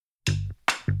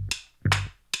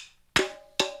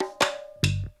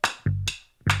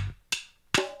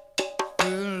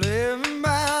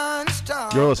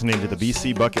You're listening to the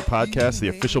BC Bucket Podcast, the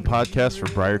official podcast for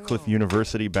Briarcliff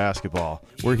University basketball.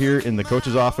 We're here in the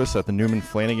coach's office at the Newman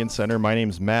Flanagan Center. My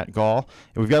name's Matt Gall,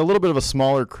 and we've got a little bit of a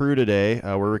smaller crew today.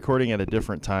 We're recording at a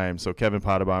different time, so Kevin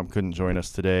Pottabaum couldn't join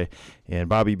us today, and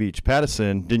Bobby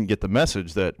Beach-Pattison didn't get the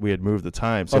message that we had moved the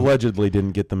time. So, allegedly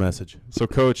didn't get the message. So,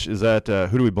 Coach, is that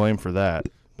who do we blame for that?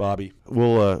 Bobby.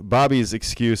 Well, Bobby's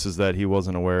excuse is that he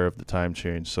wasn't aware of the time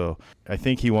change, so I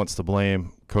think he wants to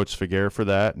blame Coach Figuera for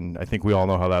that, and I think we all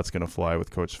know how that's going to fly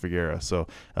with Coach Figuera. So,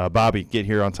 Bobby, get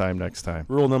here on time next time.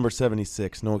 Rule number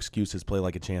 76, no excuses, play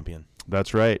like a champion.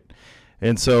 That's right.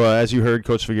 And so, as you heard,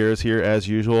 Coach Figuera is here as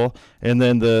usual. And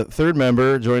then the third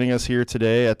member joining us here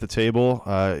today at the table,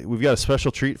 we've got a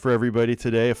special treat for everybody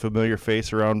today, a familiar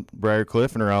face around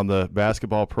Briarcliff and around the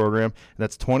basketball program. And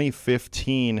that's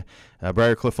 2015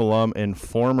 Briarcliff alum and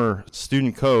former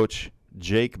student coach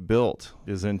Jake Bilt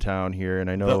is in town here. And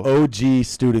I know the OG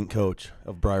student coach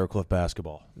of Briarcliff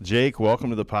basketball. Jake,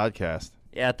 welcome to the podcast.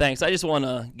 Yeah, thanks. I just want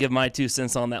to give my 2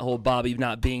 cents on that whole Bobby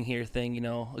not being here thing. You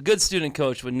know, a good student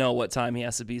coach would know what time he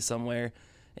has to be somewhere.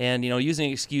 And, you know,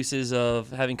 using excuses of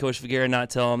having Coach Figuera not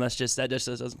tell him, that just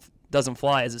doesn't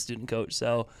fly as a student coach.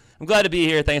 So I'm glad to be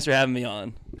here. Thanks for having me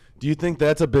on. Do you think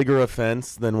that's a bigger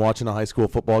offense than watching a high school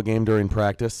football game during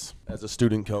practice as a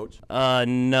student coach?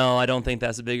 No, I don't think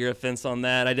that's a bigger offense on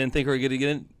that. I didn't think we were going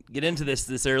to get into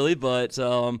this early, but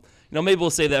you know, maybe we'll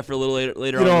save that for a little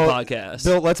later on in the podcast.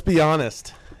 Bill, let's be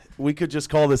honest. We could just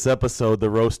call this episode the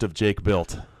roast of Jake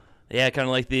Bilt. Yeah, kind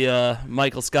of like the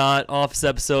Michael Scott Office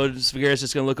episode. Figueroa's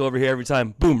just going to look over here every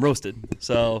time. Boom, roasted.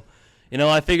 So, you know,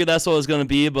 I figured that's what it was going to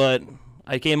be, but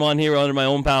I came on here under my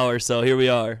own power, so here we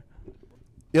are.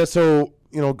 Yeah, so,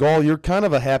 you know, Gall, you're kind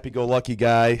of a happy-go-lucky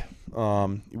guy.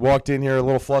 You walked in here a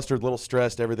little flustered, a little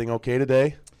stressed. Everything okay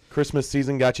today? Christmas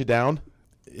season got you down?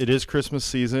 It is Christmas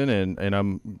season, and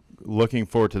I'm looking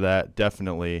forward to that,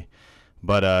 definitely.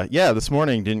 But, yeah, this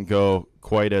morning didn't go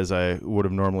quite as I would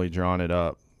have normally drawn it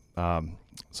up.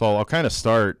 So I'll kind of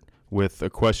start with a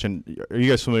question. Are you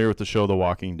guys familiar with the show The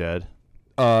Walking Dead?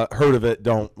 Heard of it,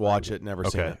 don't watch it, never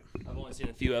seen it. I've only seen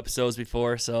a few episodes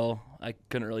before, so I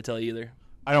couldn't really tell you either.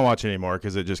 I don't watch it anymore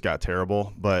because it just got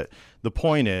terrible. But the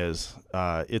point is,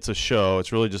 it's a show.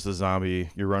 It's really just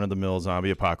your run-of-the-mill zombie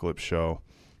apocalypse show.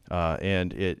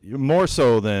 And it more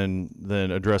so than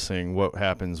addressing what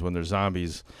happens when there's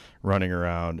zombies running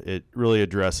around, it really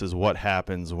addresses what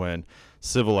happens when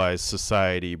civilized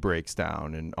society breaks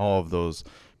down and all of those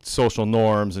social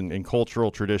norms and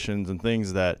cultural traditions and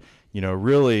things that, you know,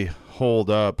 really hold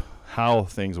up how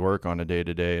things work on a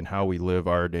day-to-day and how we live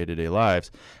our day-to-day lives,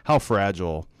 how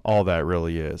fragile all that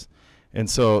really is. And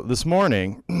so this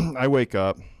morning, I wake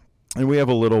up, and we have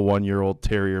a little 1-year-old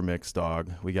terrier mix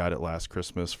dog. We got it last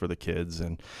Christmas for the kids,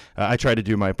 and I try to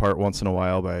do my part once in a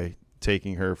while by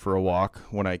taking her for a walk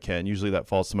when I can. Usually that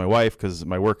falls to my wife because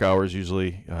my work hours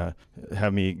usually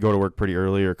have me go to work pretty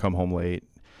early or come home late.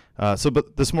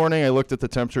 But this morning I looked at the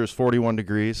temperature is 41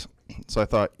 degrees, so I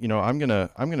thought, you know, I'm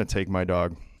gonna take my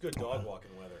dog. Good dog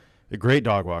walking weather. A great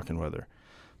dog walking weather.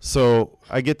 So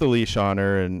I get the leash on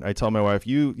her, and I tell my wife,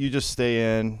 you just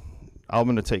stay in. I'm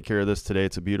going to take care of this today.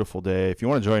 It's a beautiful day. If you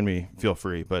want to join me, feel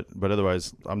free. But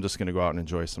otherwise, I'm just going to go out and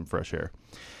enjoy some fresh air.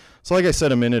 So like I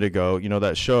said a minute ago, you know,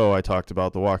 that show I talked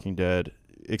about, The Walking Dead,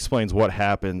 explains what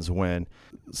happens when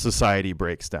society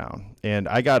breaks down. And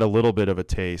I got a little bit of a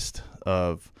taste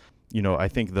of, you know, I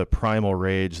think the primal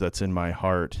rage that's in my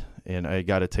heart, and I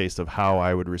got a taste of how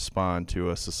I would respond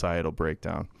to a societal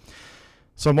breakdown.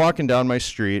 So I'm walking down my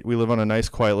street. We live on a nice,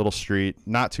 quiet little street,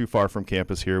 not too far from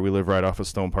campus here. We live right off of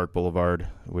Stone Park Boulevard,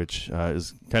 which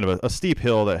is kind of a steep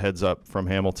hill that heads up from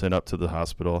Hamilton up to the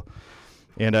hospital.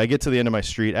 And I get to the end of my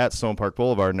street at Stone Park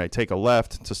Boulevard, and I take a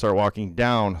left to start walking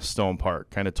down Stone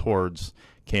Park, kind of towards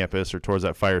campus or towards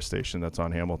that fire station that's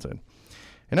on Hamilton.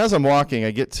 And as I'm walking,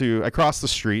 I cross the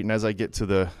street, and as I get to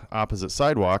the opposite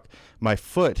sidewalk, my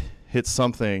foot hits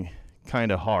something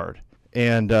kind of hard.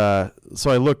 And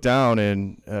so I look down,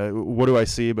 and what do I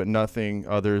see but nothing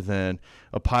other than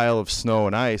a pile of snow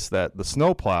and ice that the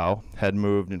snowplow had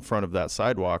moved in front of that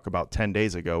sidewalk about 10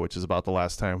 days ago, which is about the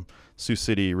last time Sioux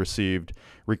City received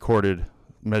recorded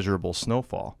measurable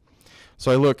snowfall. So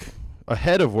I look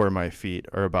ahead of where my feet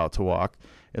are about to walk,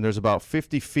 and there's about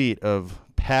 50 feet of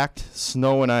packed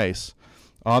snow and ice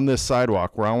on this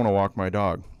sidewalk where I want to walk my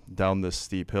dog down this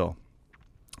steep hill.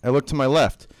 I look to my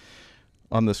left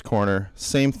on this corner,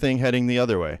 same thing heading the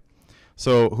other way.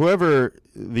 So whoever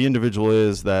the individual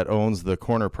is that owns the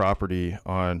corner property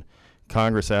on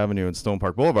Congress Avenue and Stone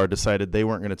Park Boulevard decided they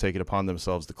weren't going to take it upon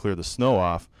themselves to clear the snow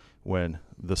off when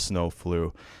the snow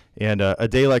flew. And a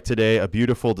day like today, a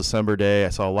beautiful December day, I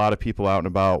saw a lot of people out and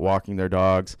about walking their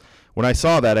dogs. When I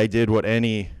saw that, I did what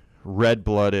any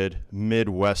red-blooded,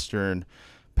 Midwestern,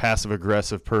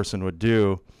 passive-aggressive person would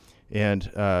do. And,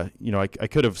 I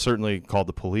could have certainly called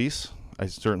the police. I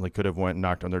certainly could have went and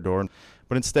knocked on their door.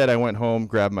 But instead, I went home,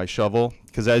 grabbed my shovel,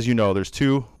 because as you know, there's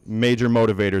two major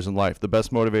motivators in life. The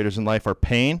best motivators in life are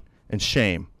pain and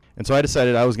shame. And so I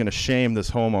decided I was going to shame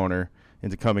this homeowner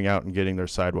into coming out and getting their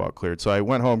sidewalk cleared. So I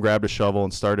went home, grabbed a shovel,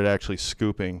 and started actually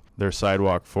scooping their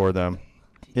sidewalk for them.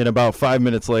 And about 5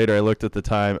 minutes later, I looked at the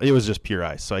time. It was just pure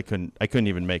ice, so I couldn't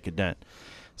even make a dent.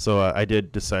 So I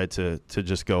did decide to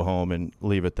just go home and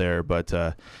leave it there. But,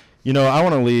 I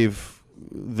want to leave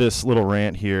this little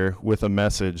rant here with a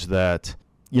message that,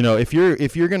 if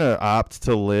you're going to opt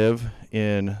to live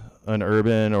in an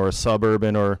urban or a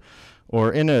suburban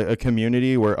or in a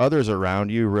community where others around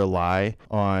you rely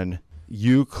on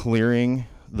you clearing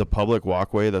the public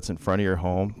walkway that's in front of your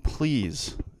home,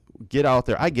 please get out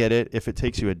there. I get it. If it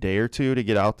takes you a day or two to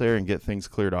get out there and get things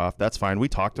cleared off, that's fine. We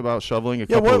talked about shoveling a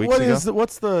couple of weeks ago.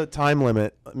 What's the time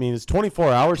limit? I mean, is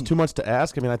 24 hours too much to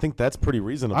ask? I mean, I think that's pretty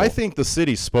reasonable. I think the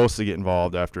city's supposed to get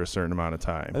involved after a certain amount of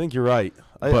time. I think you're right.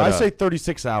 I say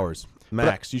 36 hours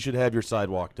max. You should have your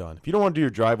sidewalk done. If you don't want to do your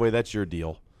driveway, that's your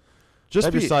deal. Just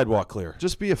have your sidewalk clear.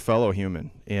 Just be a fellow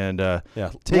human and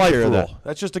take life care of rule. that.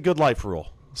 That's just a good life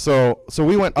rule. So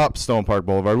we went up Stone Park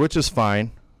Boulevard, which is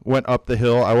fine. Went up the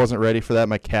hill. I wasn't ready for that.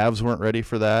 My calves weren't ready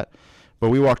for that. But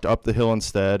we walked up the hill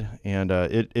instead, and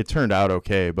it turned out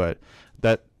okay. But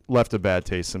that left a bad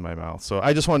taste in my mouth. So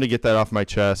I just wanted to get that off my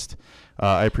chest.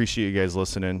 I appreciate you guys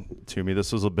listening to me.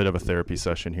 This was a bit of a therapy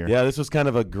session here. Yeah, this was kind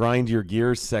of a grind your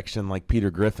gears section like Peter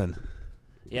Griffin.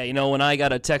 Yeah, when I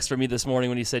got a text from you this morning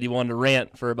when you said you wanted to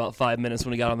rant for about 5 minutes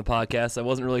when we got on the podcast, I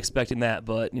wasn't really expecting that.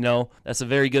 But, that's a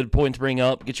very good point to bring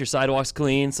up. Get your sidewalks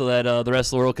clean so that the rest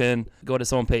of the world can go at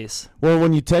its own pace. Well,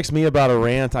 when you text me about a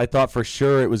rant, I thought for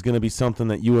sure it was going to be something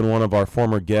that you and one of our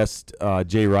former guests,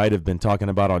 Jay Wright, have been talking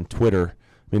about on Twitter.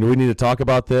 I mean, do we need to talk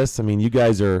about this? I mean, you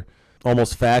guys are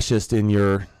almost fascist in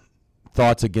your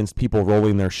thoughts against people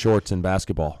rolling their shorts in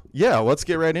basketball. Yeah, let's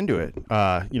get right into it.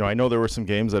 I know there were some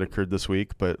games that occurred this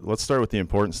week, but let's start with the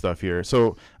important stuff here.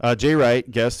 So Jay Wright,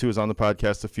 guest who was on the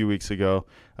podcast a few weeks ago,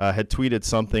 had tweeted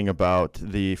something about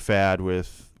the fad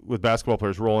with basketball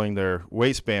players rolling their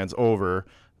waistbands over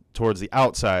towards the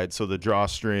outside so the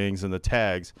drawstrings and the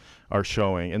tags are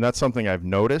showing. And that's something I've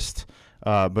noticed.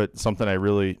 But something I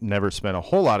really never spent a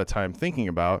whole lot of time thinking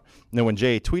about. And then when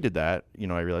Jay tweeted that,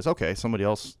 I realized, okay, somebody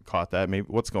else caught that. Maybe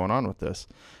what's going on with this?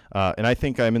 And I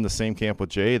think I'm in the same camp with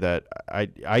Jay that I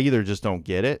either just don't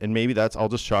get it, and maybe I'll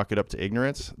just chalk it up to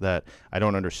ignorance, that I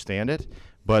don't understand it.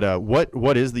 But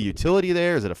what is the utility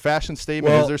there? Is it a fashion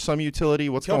statement? Is there some utility?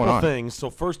 What's going on? Couple things.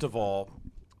 So first of all,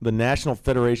 the National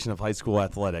Federation of High School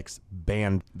Athletics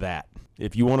banned that.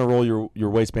 If you want to roll your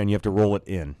waistband, you have to roll it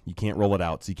in. You can't roll it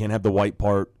out. So you can't have the white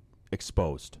part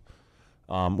exposed,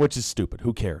 which is stupid.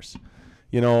 Who cares?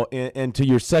 And to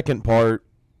your second part,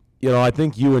 I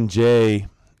think you and Jay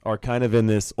are kind of in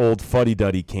this old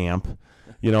fuddy-duddy camp,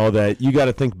 that you got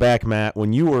to think back, Matt,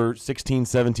 when you were 16,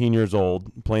 17 years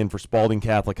old playing for Spalding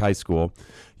Catholic High School,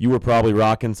 you were probably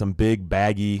rocking some big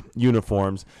baggy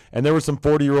uniforms, and there were some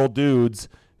 40-year-old dudes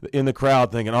in the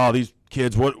crowd thinking, oh, these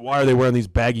kids, why are they wearing these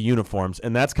baggy uniforms?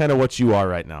 And that's kind of what you are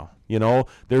right now.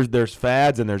 There's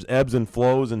fads and there's ebbs and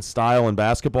flows in style in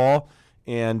basketball.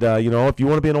 And, if you want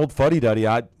to be an old fuddy-duddy,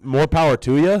 more power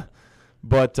to you.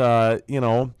 But,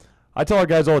 I tell our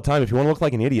guys all the time, if you want to look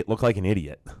like an idiot, look like an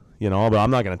idiot. But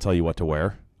I'm not going to tell you what to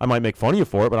wear. I might make fun of you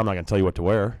for it, but I'm not going to tell you what to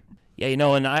wear. Yeah,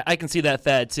 and I can see that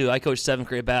fad, too. I coach 7th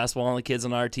grade basketball, and the kids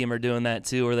on our team are doing that,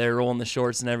 too, where they're rolling the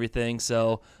shorts and everything.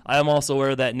 So I am also aware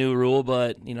of that new rule,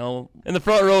 but, in the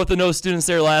front row with the no students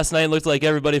there last night, it looked like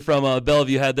everybody from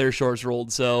Bellevue had their shorts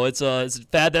rolled. So it's a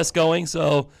fad that's going,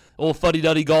 so old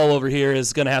fuddy-duddy Gall over here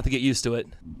is going to have to get used to it.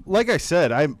 Like I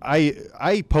said,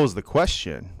 I pose the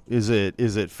question, is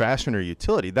it fashion or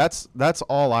utility? That's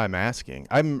all I'm asking.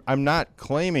 I'm not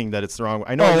claiming that it's the wrong way.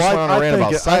 I know I just went on a rant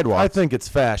about sidewalks. I think it's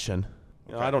fashion.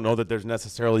 I don't know that there's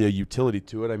necessarily a utility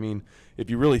to it. I mean, if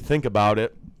you really think about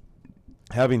it,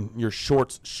 having your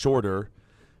shorts shorter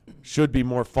should be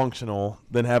more functional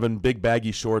than having big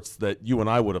baggy shorts that you and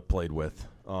I would have played with.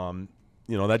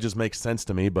 That just makes sense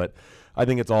to me, but I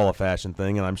think it's all a fashion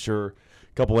thing, and I'm sure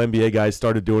a couple NBA guys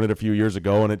started doing it a few years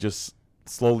ago, and it just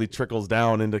slowly trickles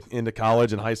down into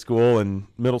college and high school and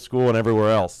middle school and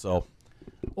everywhere else. So,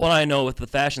 well, I know with the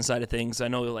fashion side of things, I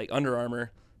know like Under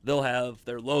Armour, they'll have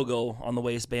their logo on the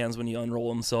waistbands when you unroll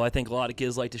them. So I think a lot of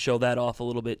kids like to show that off a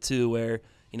little bit too, where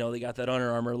they got that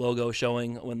Under Armour logo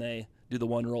showing when they do the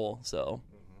one roll. So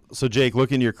Jake,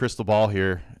 look into your crystal ball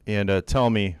here and tell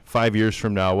me 5 years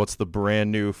from now, what's the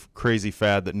brand new crazy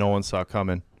fad that no one saw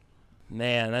coming?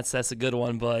 Man, that's a good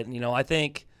one. But, I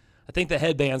think the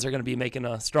headbands are going to be making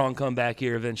a strong comeback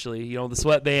here eventually. The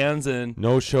sweatbands and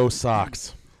no-show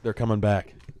socks. They're coming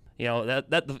back.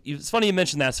 It's funny you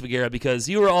mentioned that, Svagera, because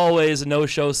you were always a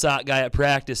no-show sock guy at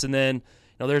practice, and then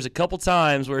there's a couple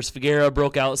times where Svagera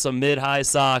broke out some mid-high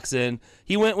socks, and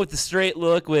he went with the straight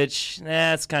look, which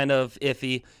that's kind of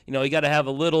iffy. You got to have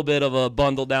a little bit of a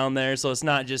bundle down there, so it's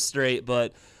not just straight.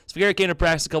 But Svagera came to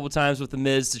practice a couple times with the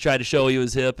mids to try to show he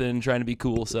was hip and trying to be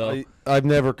cool. So I've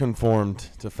never conformed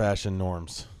to fashion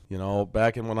norms.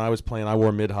 Back when I was playing, I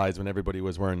wore mid-highs when everybody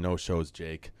was wearing no-shows,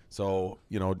 Jake. So,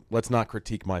 let's not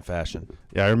critique my fashion.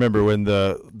 Yeah, I remember when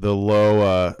the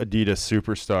low Adidas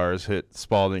Superstars hit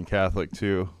Spalding Catholic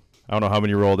too. I don't know how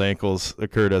many rolled ankles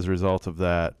occurred as a result of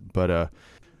that. But,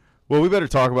 well, we better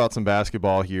talk about some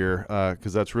basketball here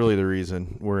because that's really the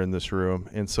reason we're in this room.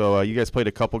 And so you guys played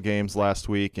a couple games last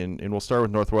week, and we'll start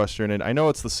with Northwestern. And I know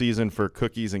it's the season for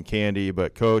cookies and candy,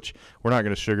 but, Coach, we're not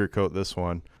going to sugarcoat this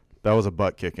one. That was a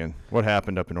butt kicking. What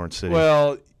happened up in Orange City?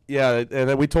 Well, yeah, and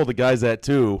then we told the guys that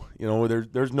too.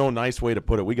 There's no nice way to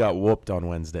put it. We got whooped on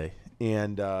Wednesday.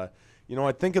 And, I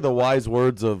think of the wise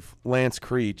words of Lance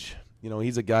Creech.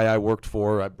 He's a guy I worked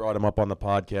for. I brought him up on the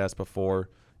podcast before,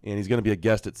 and he's going to be a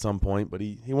guest at some point. But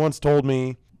he once told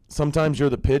me, sometimes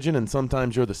you're the pigeon and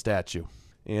sometimes you're the statue.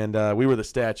 And we were the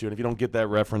statue. And if you don't get that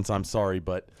reference, I'm sorry,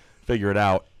 but figure it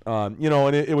out. And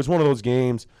it was one of those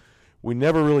games. We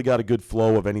never really got a good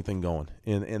flow of anything going,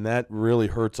 and that really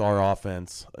hurts our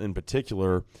offense in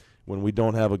particular when we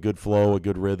don't have a good flow, a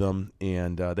good rhythm,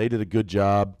 and they did a good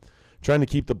job trying to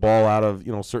keep the ball out of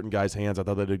certain guys' hands. I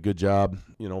thought they did a good job,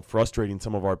 frustrating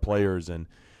some of our players, and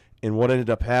what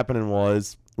ended up happening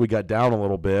was we got down a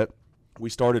little bit. We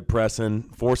started pressing,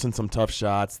 forcing some tough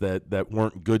shots that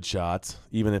weren't good shots,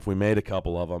 even if we made a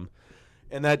couple of them,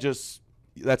 and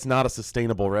that's not a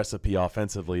sustainable recipe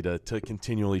offensively to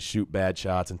continually shoot bad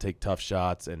shots and take tough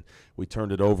shots, and we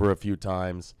turned it over a few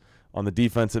times. On the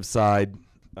defensive side,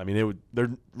 there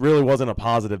really wasn't a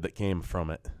positive that came from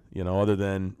it, other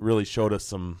than really showed us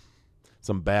some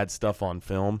bad stuff on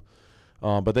film.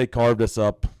 But they carved us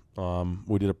up.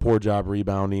 We did a poor job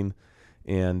rebounding,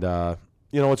 and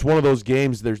it's one of those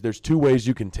games. There's two ways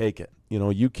you can take it.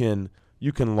 You can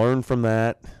learn from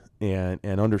that and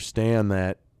understand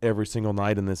that every single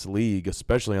night in this league,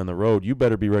 especially on the road, you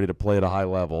better be ready to play at a high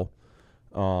level.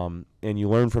 And you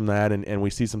learn from that, and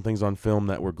we see some things on film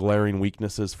that were glaring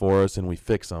weaknesses for us, and we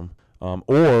fix them.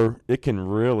 Or it can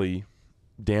really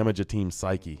damage a team's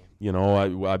psyche.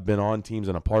 I've been on teams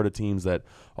and a part of teams that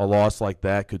a loss like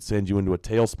that could send you into a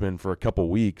tailspin for a couple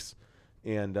weeks.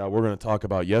 And we're going to talk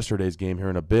about yesterday's game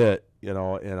here in a bit,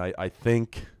 and I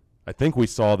think we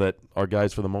saw that our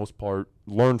guys, for the most part,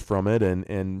 learned from it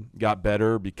and got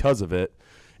better because of it.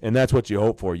 And that's what you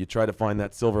hope for. You try to find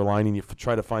that silver lining. You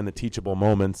try to find the teachable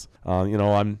moments. I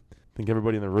think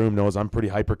everybody in the room knows I'm pretty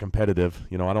hyper-competitive.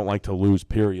 I don't like to lose,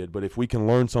 period. But if we can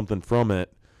learn something from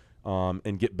it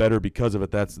and get better because of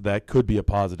it, that could be a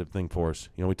positive thing for us.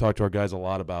 We talk to our guys a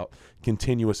lot about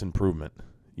continuous improvement,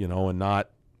 and not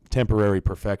temporary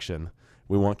perfection.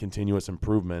 We want continuous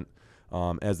improvement.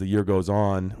 As the year goes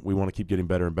on, we want to keep getting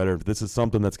better and better. If this is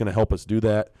something that's going to help us do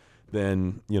that,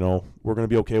 then, we're going to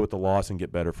be okay with the loss and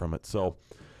get better from it. So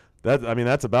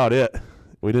that's about it.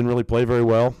 We didn't really play very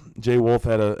well. Jay Wolf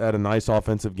had a nice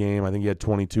offensive game. I think he had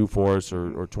 22 for us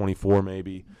or 24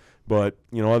 maybe. But,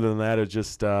 other than that, it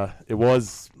just it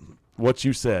was what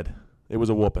you said. It was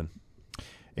a whooping.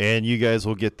 And you guys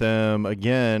will get them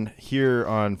again here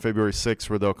on February 6th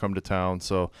where they'll come to town.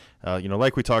 So,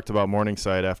 like we talked about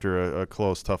Morningside after a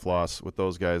close, tough loss with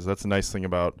those guys, that's the nice thing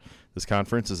about this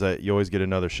conference is that you always get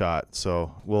another shot.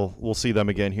 So we'll see them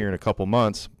again here in a couple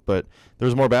months. But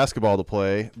there's more basketball to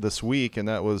play this week, and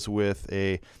that was with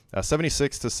a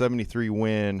 76-73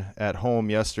 win at home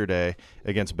yesterday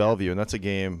against Bellevue. And that's a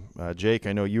game, Jake,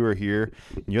 I know you were here,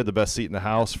 and you had the best seat in the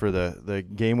house for the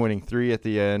game-winning three at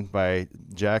the end by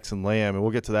Jackson Lamb. And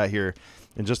we'll get to that here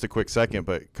in just a quick second.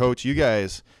 But, Coach, you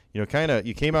guys, you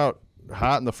came out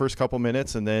hot in the first couple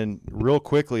minutes, and then real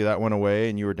quickly that went away,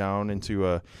 and you were down into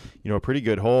a pretty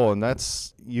good hole. And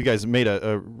you guys made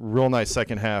a real nice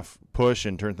second half push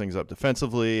and turned things up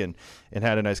defensively and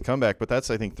had a nice comeback. But that's,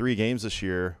 I think, 3 games this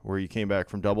year where you came back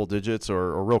from double digits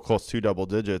or real close to double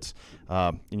digits.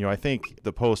 I think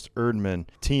the post-Erdman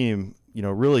team,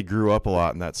 really grew up a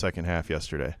lot in that second half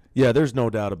yesterday. Yeah, there's no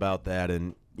doubt about that.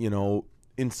 And,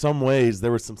 in some ways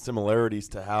there were some similarities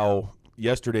to how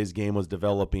yesterday's game was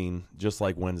developing just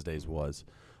like Wednesday's was.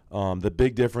 The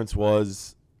big difference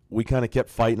was we kind of kept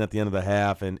fighting at the end of the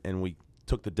half, and we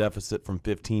took the deficit from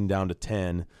 15 down to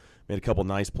 10, made a couple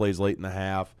nice plays late in the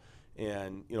half.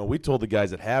 And, we told the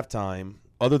guys at halftime,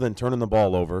 other than turning the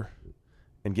ball over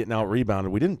and getting out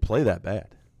rebounded, we didn't play that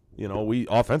bad. We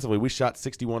offensively, we shot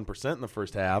 61% in the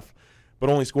first half, but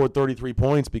only scored 33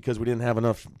 points because we didn't have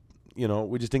enough,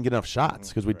 we just didn't get enough shots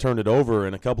because we turned it over,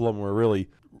 and a couple of them were really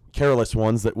careless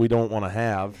ones that we don't want to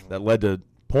have that led to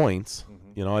points.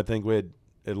 I think we had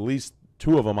at least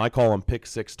 2 of them, I call them pick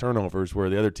 6 turnovers, where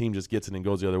the other team just gets it and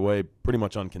goes the other way, pretty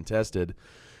much uncontested.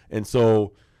 And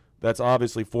so that's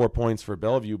obviously 4 points for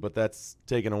Bellevue, but that's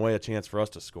taken away a chance for us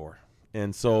to score.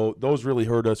 And so those really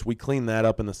hurt us. We cleaned that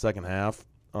up in the second half.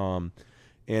 And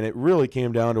it really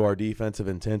came down to our defensive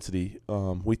intensity.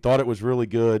 We thought it was really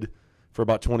good for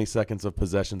about 20 seconds of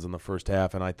possessions in the first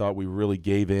half, and I thought we really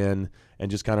gave in and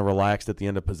just kind of relaxed at the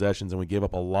end of possessions, and we gave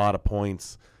up a lot of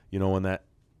points, in that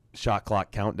shot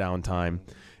clock countdown time.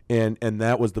 And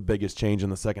that was the biggest change in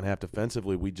the second half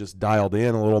defensively. We just dialed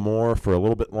in a little more for a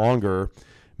little bit longer,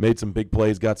 made some big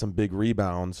plays, got some big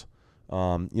rebounds,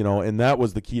 and that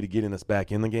was the key to getting us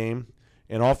back in the game.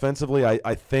 And offensively,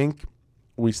 I think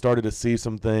we started to see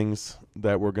some things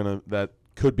that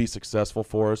could be successful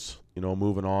for us,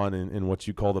 moving on in what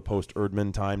you call the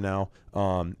post-Erdman time now.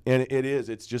 And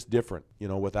it's just different,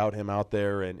 without him out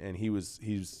there, and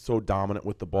he's so dominant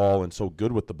with the ball and so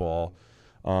good with the ball,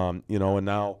 and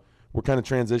now we're kind of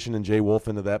transitioning Jay Wolf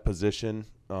into that position,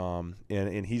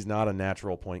 and he's not a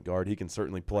natural point guard. He can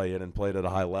certainly play it and play it at a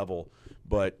high level,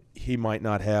 but he might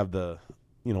not have the,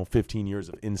 15 years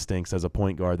of instincts as a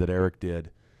point guard that Eric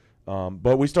did.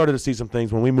 But we started to see some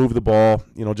things when we moved the ball,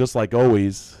 just like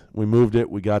always. We moved it.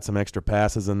 We got some extra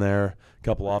passes in there, a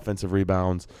couple offensive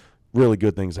rebounds. Really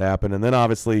good things happened. And then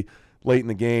obviously late in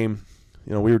the game,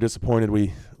 we were disappointed.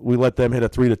 We let them hit a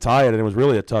 3 to tie it, and it was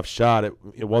really a tough shot.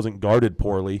 It wasn't guarded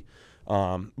poorly.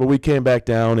 But we came back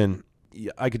down, and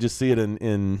I could just see it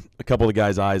in a couple of the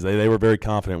guys' eyes. They were very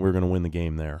confident we were going to win the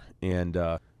game there. And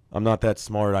I'm not that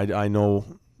smart. I know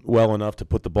well enough to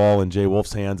put the ball in Jay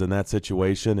Wolf's hands in that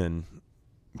situation and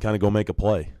kind of go make a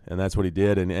play. And that's what he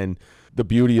did. And the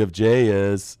beauty of Jay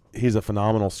is he's a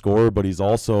phenomenal scorer, but he's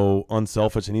also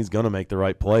unselfish, and he's going to make the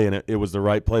right play. And it was the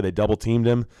right play. They double-teamed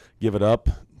him, give it up.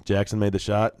 Jackson made the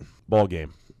shot. Ball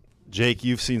game. Jake,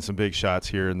 you've seen some big shots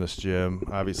here in this gym,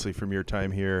 obviously from your time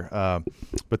here.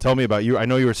 But tell me about you. I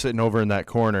know you were sitting over in that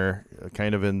corner,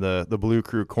 kind of in the Blue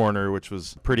Crew corner, which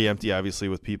was pretty empty, obviously,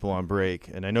 with people on break.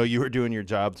 And I know you were doing your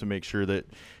job to make sure that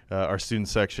our student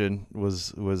section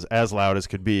was as loud as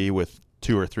could be with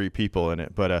 2 or 3 people in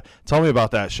it. But tell me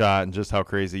about that shot and just how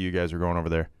crazy you guys were going over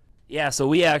there. Yeah, so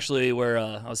we actually were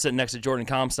I was sitting next to Jordan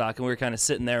Comstock, and we were kind of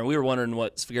sitting there, and we were wondering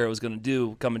what Sfigura was going to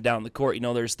do coming down the court.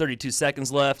 There's 32 seconds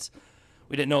left.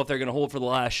 We didn't know if they're going to hold for the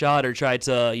last shot or try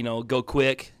to, go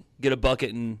quick, get a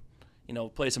bucket, and,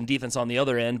 play some defense on the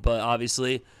other end. But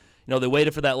obviously, they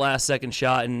waited for that last second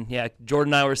shot. And, yeah,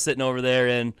 Jordan and I were sitting over there,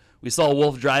 and we saw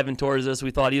Wolf driving towards us.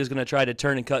 We thought he was going to try to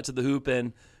turn and cut to the hoop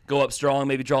and go up strong,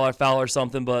 maybe draw a foul or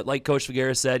something. But like Coach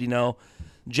Sfigura said,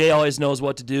 Jay always knows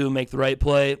what to do, make the right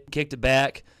play, kicked it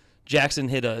back. Jackson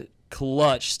hit a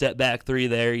clutch step-back 3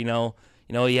 there, he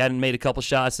hadn't made a couple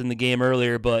shots in the game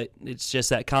earlier, but it's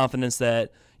just that confidence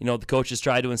that, the coaches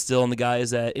try to instill in the guys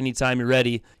that anytime you're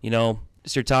ready,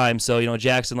 it's your time. So,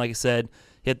 Jackson, like I said,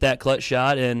 hit that clutch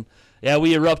shot. And, yeah,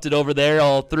 we erupted over there,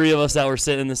 all 3 of us that were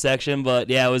sitting in the section.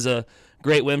 But, yeah, it was a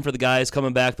great win for the guys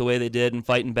coming back the way they did and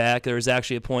fighting back. There was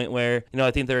actually a point where, I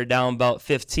think they were down about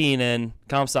 15, and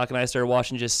Comstock and I started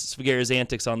watching just Sfigura's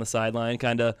antics on the sideline,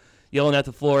 kind of yelling at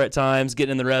the floor at times,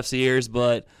 getting in the refs' ears.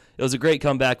 But it was a great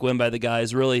comeback win by the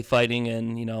guys, really fighting,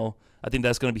 and, I think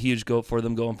that's going to be huge for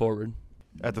them going forward.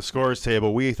 At the scorers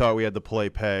table, we thought we had the play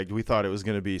pegged. We thought it was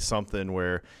going to be something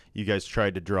where you guys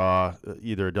tried to draw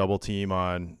either a double team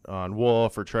on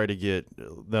Wolf or try to get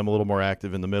them a little more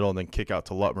active in the middle and then kick out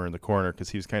to Lutmer in the corner because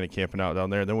he was kind of camping out down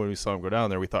there. And then when we saw him go down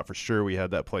there, we thought for sure we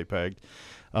had that play pegged.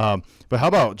 But how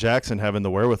about Jackson having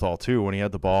the wherewithal, too, when he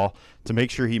had the ball to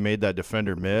make sure he made that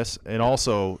defender miss, and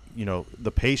also,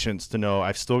 the patience to know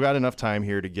I've still got enough time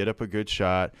here to get up a good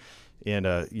shot. And,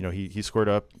 he scored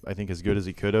up, I think, as good as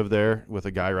he could have there with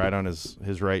a guy right on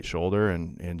his right shoulder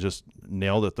and just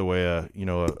nailed it the way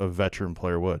a veteran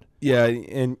player would. Yeah,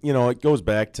 and, it goes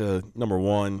back to, number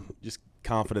one, just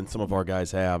confidence some of our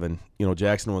guys have. And,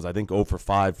 Jackson was, I think, 0 for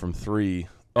 5 from 3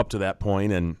 up to that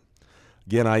point. And,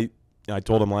 again, I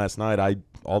told him last night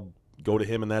I'll go to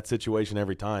him in that situation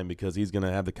every time because he's going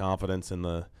to have the confidence and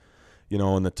the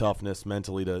and the toughness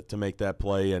mentally to make that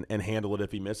play and handle it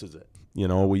if he misses it.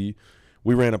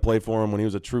 we ran a play for him when he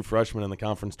was a true freshman in the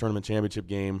conference tournament championship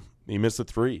game. He missed a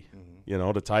three,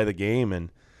 to tie the game,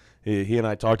 and he and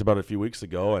I talked about it a few weeks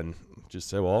ago, and just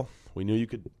said, well, we knew you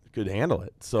could handle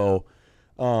it. So,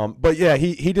 but yeah,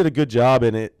 he did a good job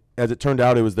in it. As it turned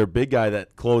out, it was their big guy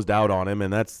that closed out on him,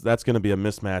 and that's going to be a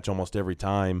mismatch almost every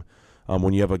time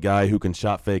when you have a guy who can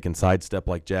shot fake and sidestep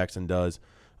like Jackson does.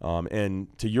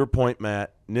 And to your point,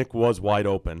 Matt, Nick was wide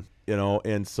open,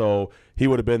 and so he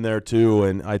would have been there too.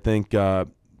 And I think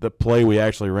the play we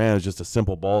actually ran was just a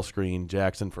simple ball screen,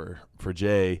 Jackson for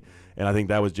Jay, and I think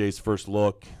that was Jay's first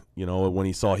look. When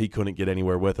he saw he couldn't get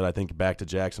anywhere with it, I think back to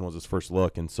Jackson was his first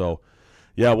look, and so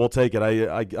yeah, we'll take it.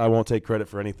 I won't take credit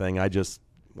for anything. I just,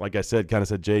 like I said, kind of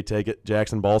said, Jay, take it.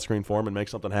 Jackson ball screen for him and make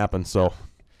something happen. So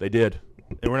they did.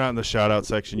 And we're not in the shout-out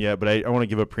section yet, but I want to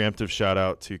give a preemptive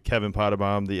shout-out to Kevin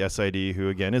Pottebaum, the SID, who,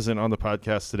 again, isn't on the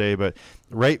podcast today. But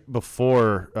right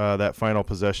before that final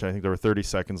possession, I think there were 30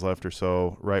 seconds left or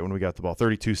so, right when we got the ball,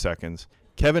 32 seconds.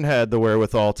 Kevin had the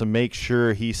wherewithal to make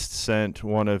sure he sent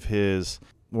one of his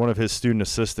student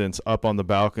assistants up on the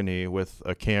balcony with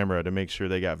a camera to make sure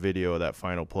they got video of that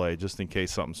final play, just in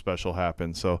case something special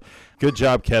happened. So good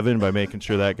job, Kevin, by making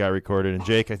sure that got recorded. And,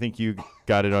 Jake, I think you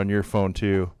got it on your phone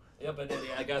too. Yep, I did.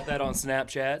 Yeah, I got that on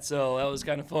Snapchat, so that was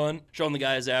kind of fun. Showing the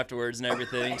guys afterwards and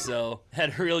everything, so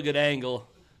had a real good angle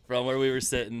from where we were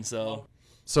sitting. So,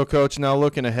 Coach, now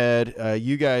looking ahead,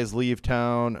 you guys leave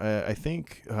town, I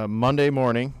think, Monday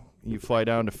morning. You fly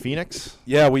down to Phoenix?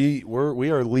 Yeah, we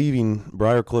are leaving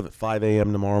Briarcliff at 5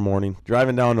 a.m. tomorrow morning,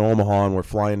 driving down to Omaha, and we're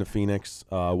flying to Phoenix.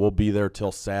 We'll be there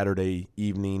till Saturday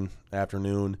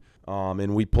afternoon,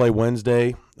 and we play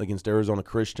Wednesday against Arizona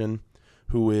Christian,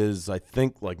 who is, I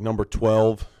think, like number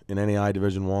 12 in NAI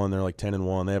Division I. They're like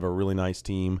 10-1. They have a really nice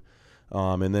team.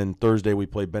 And then Thursday we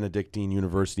play Benedictine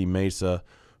University Mesa,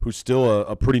 who's still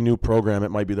a pretty new program.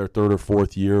 It might be their third or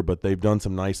fourth year, but they've done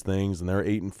some nice things, and they're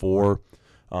 8-4.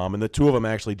 And the two of them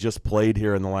actually just played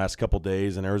here in the last couple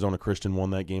days, and Arizona Christian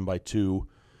won that game by 2.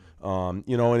 And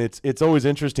it's always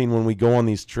interesting when we go on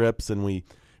these trips and we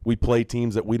play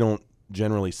teams that we don't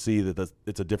generally see, that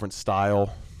it's a different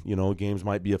style. Games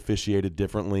might be officiated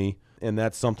differently, and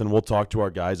that's something we'll talk to our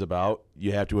guys about.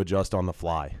 You have to adjust on the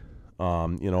fly,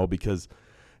 because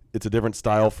it's a different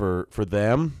style for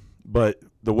them, but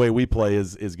the way we play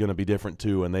is going to be different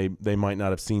too, and they might not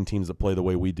have seen teams that play the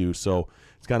way we do. So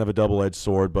it's kind of a double-edged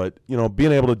sword, but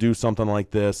being able to do something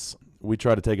like this, we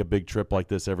try to take a big trip like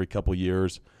this every couple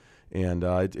years, and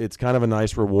it's kind of a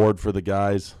nice reward for the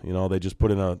guys. They just put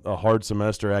in a hard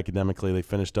semester academically. They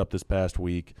finished up this past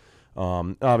week.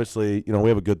 Obviously, we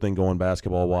have a good thing going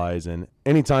basketball-wise, and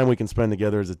any time we can spend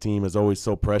together as a team is always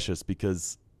so precious,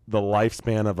 because the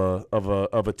lifespan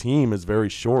of a team is very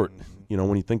short.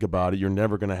 When you think about it, you're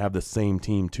never going to have the same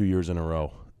team 2 years in a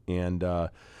row, and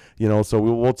so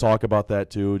we'll talk about that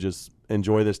too. Just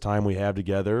enjoy this time we have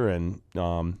together, and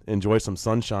enjoy some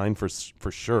sunshine for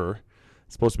sure.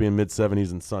 It's supposed to be in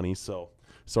mid-70s and sunny, so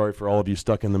sorry for all of you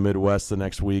stuck in the Midwest the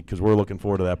next week, because we're looking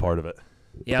forward to that part of it.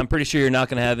 Yeah, I'm pretty sure you're not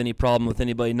going to have any problem with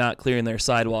anybody not clearing their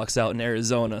sidewalks out in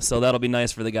Arizona. So that'll be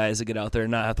nice for the guys to get out there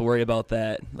and not have to worry about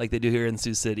that like they do here in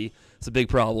Sioux City. It's a big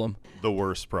problem. The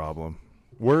worst problem.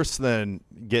 Worse than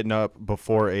getting up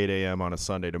before 8 a.m. on a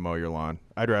Sunday to mow your lawn.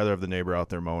 I'd rather have the neighbor out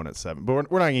there mowing at 7. But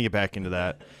we're not going to get back into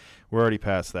that. We're already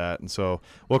past that. And so,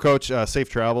 well, Coach, safe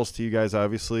travels to you guys,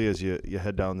 obviously, as you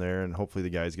head down there. And hopefully the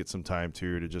guys get some time,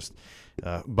 too, to just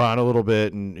bond a little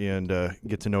bit and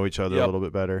get to know each other a little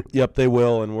bit better. Yep, they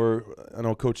will. And I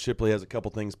know Coach Shipley has a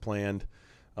couple things planned.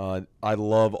 I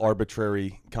love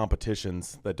arbitrary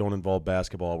competitions that don't involve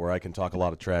basketball, where I can talk a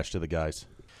lot of trash to the guys.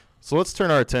 So let's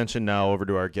turn our attention now over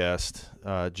to our guest,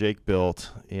 Jake Bilt.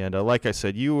 And like I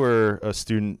said, you were a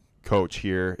student coach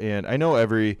here. And I know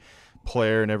every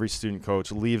player and every student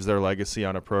coach leaves their legacy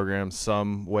on a program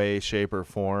some way, shape, or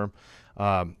form.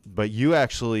 But you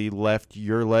actually left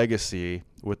your legacy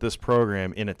with this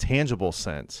program in a tangible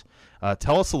sense.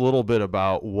 Tell us a little bit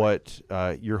about what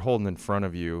you're holding in front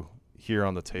of you here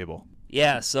on the table.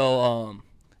 Yeah, so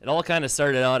it all kind of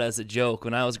started out as a joke.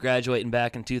 When I was graduating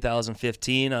back in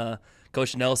 2015,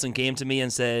 Coach Nelson came to me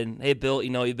and said, "Hey, Bill,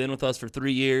 you've been with us for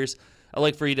 3 years. I'd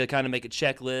like for you to kind of make a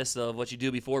checklist of what you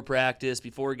do before practice,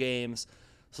 before games,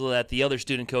 so that the other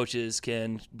student coaches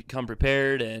can become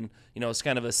prepared, and it's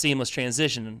kind of a seamless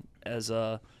transition as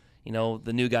the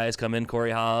new guys come in,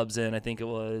 Corey Hobbs, and I think it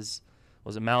was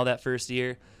it Mal that first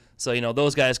year. So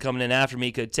those guys coming in after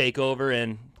me could take over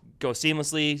and go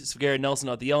seamlessly. Garrett Nelson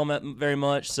not to yell at very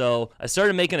much, so I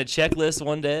started making a checklist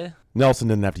one day. Nelson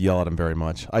didn't have to yell at him very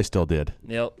much. I still did.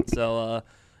 Yep. So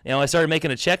I started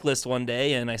making a checklist one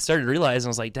day, and I started realizing, I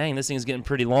was like, dang, this thing's getting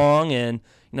pretty long, and,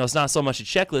 it's not so much a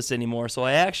checklist anymore. So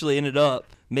I actually ended up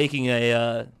making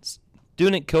a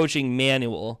student coaching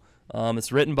manual.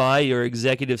 It's written by your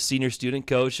executive senior student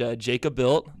coach, Jacob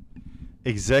Bilt.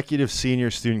 Executive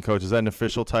senior student coach. Is that an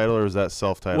official title or is that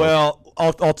self-titled? Well,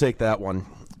 I'll take that one.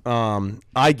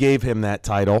 I gave him that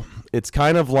title. It's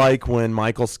kind of like when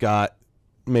Michael Scott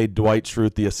made Dwight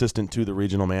Schrute the assistant to the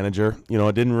regional manager.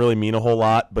 It didn't really mean a whole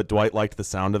lot, but Dwight liked the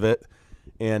sound of it.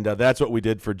 And that's what we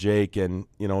did for Jake. And,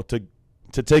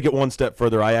 to take it one step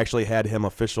further, I actually had him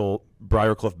official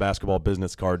Briarcliff basketball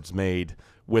business cards made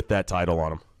with that title on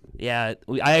them. Yeah,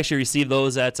 I actually received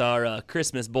those at our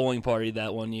Christmas bowling party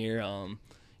that one year.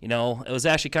 It was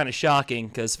actually kind of shocking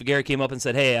because Figueroa came up and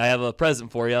said, hey, I have a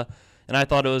present for you. And I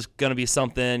thought it was going to be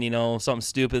something, something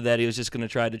stupid that he was just going to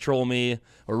try to troll me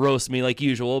or roast me like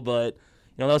usual. But,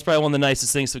 that was probably one of the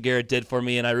nicest things Figueroa did for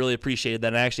me, and I really appreciated that.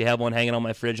 And I actually have one hanging on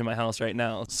my fridge in my house right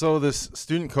now. So this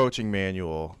student coaching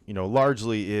manual,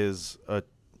 largely is a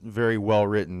very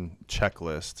well-written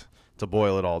checklist to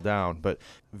boil it all down. But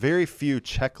very few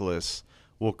checklists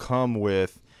will come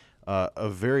with a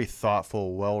very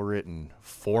thoughtful, well-written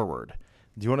forward.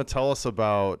 Do you want to tell us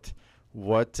about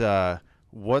what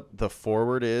the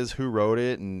forward is, who wrote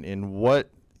it, and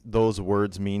what those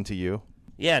words mean to you?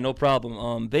 Yeah, no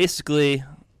problem. Basically,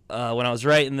 when I was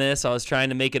writing this, I was trying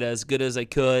to make it as good as I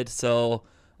could. So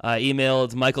I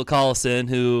emailed Michael Collison,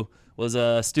 who was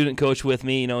a student coach with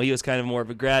me. He was kind of more of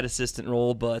a grad assistant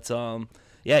role, but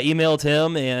emailed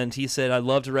him, and he said, I'd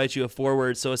love to write you a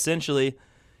forward. So essentially,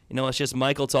 it's just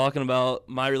Michael talking about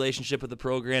my relationship with the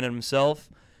program and himself.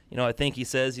 I think he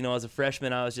says, as a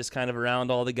freshman, I was just kind of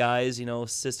around all the guys,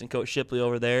 assistant coach Shipley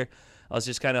over there. I was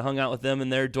just kind of hung out with them in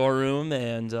their dorm room.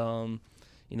 And,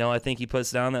 I think he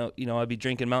puts down that, I'd be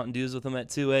drinking Mountain Dews with them at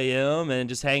 2 a.m. and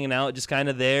just hanging out, just kind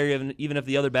of there, even if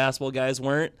the other basketball guys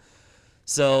weren't.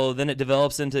 So then it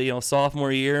develops into,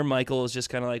 sophomore year. Michael is just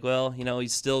kind of like, well,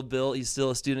 he's still Bilt. He's still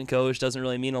a student coach. Doesn't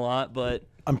really mean a lot, but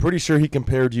I'm pretty sure he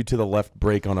compared you to the left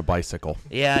brake on a bicycle.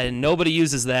 Yeah, and nobody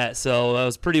uses that, so I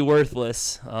was pretty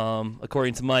worthless,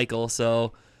 according to Michael.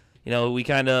 So, we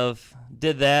kind of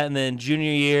did that, and then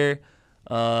junior year,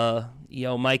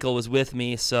 Michael was with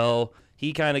me, so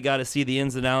he kind of got to see the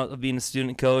ins and outs of being a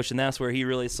student coach, and that's where he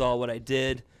really saw what I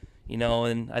did,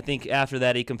 and I think after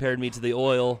that he compared me to the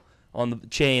oil on the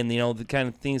chain, the kind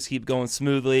of things keep going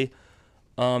smoothly.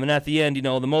 And at the end,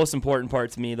 the most important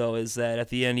part to me, though, is that at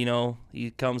the end,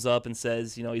 he comes up and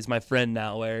says, he's my friend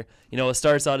now, where, it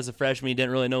starts out as a freshman, he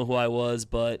didn't really know who I was,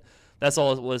 but that's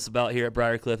all it was about here at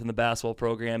Briarcliff and the basketball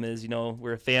program is,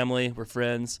 we're a family, we're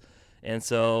friends. And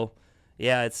so,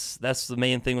 yeah, that's the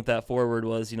main thing with that forward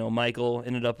was, Michael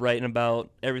ended up writing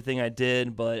about everything I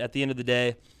did, but at the end of the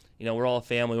day, we're all a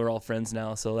family, we're all friends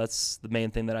now, so that's the main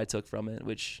thing that I took from it,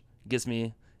 which gets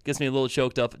me a little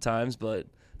choked up at times, but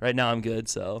right now I'm good.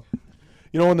 So,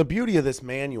 and the beauty of this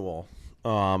manual,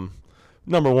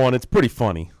 number one, it's pretty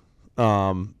funny. There's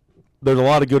a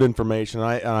lot of good information.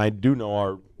 I do know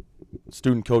our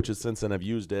student coaches since then have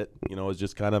used it, as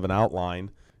just kind of an outline.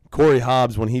 Corey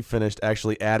Hobbs, when he finished,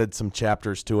 actually added some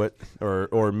chapters to it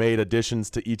or made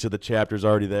additions to each of the chapters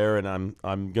already there, and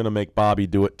I'm going to make Bobby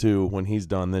do it too when he's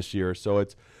done this year. So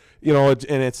it's,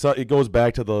 it goes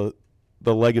back to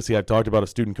the legacy I've talked about of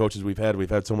student coaches we've had. We've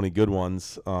had so many good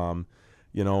ones, and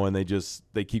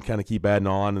they keep adding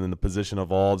on, and then the position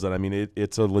evolves. And I mean,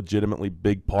 it's a legitimately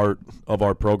big part of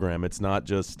our program. It's not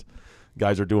just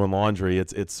guys are doing laundry.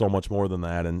 It's so much more than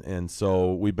that. And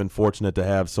so we've been fortunate to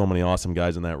have so many awesome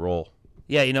guys in that role.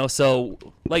 Yeah, so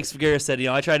like Figueroa said,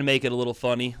 I try to make it a little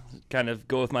funny, kind of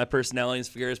go with my personality and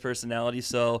Figueroa's personality.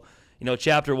 So,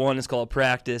 chapter 1 is called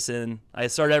Practice, and I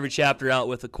start every chapter out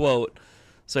with a quote.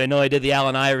 So I know I did the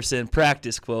Allen Iverson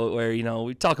practice quote where,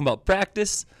 we're talking about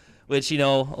practice, which, a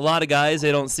lot of guys,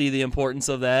 they don't see the importance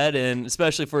of that, and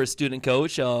especially for a student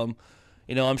coach.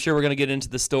 I'm sure we're going to get into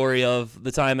the story of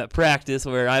the time at practice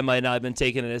where I might not have been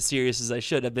taking it as serious as I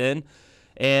should have been,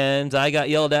 and I got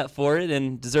yelled at for it,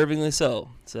 and deservingly so.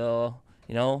 So,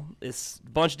 it's a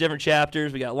bunch of different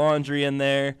chapters. We got laundry in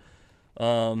there,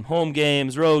 home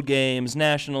games, road games,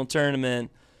 national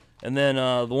tournament. And then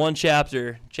the one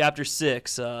chapter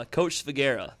 6, Coach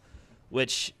Figueroa,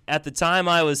 which at the time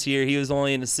I was here, he was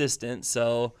only an assistant.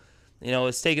 So,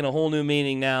 it's taken a whole new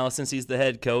meaning now since he's the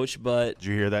head coach. But did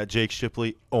you hear that, Jake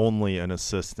Shipley? Only an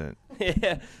assistant.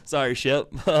 Yeah, sorry, Ship.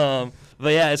 But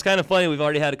yeah, it's kind of funny. We've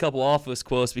already had a couple office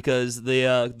quotes because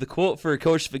the quote for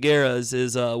Coach Figueroa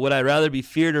is would I rather be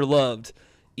feared or loved?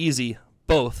 Easy,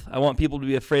 both. I want people to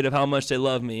be afraid of how much they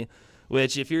love me.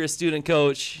 Which, if you're a student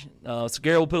coach,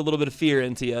 Figueroa will put a little bit of fear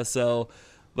into you. So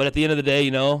But at the end of the day,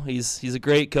 he's a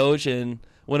great coach and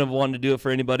wouldn't have wanted to do it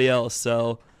for anybody else.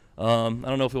 So I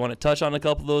don't know if we want to touch on a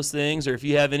couple of those things, or if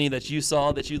you have any that you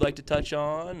saw that you'd like to touch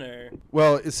on. Or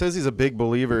Well, it says he's a big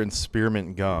believer in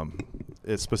spearmint gum.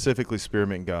 It's specifically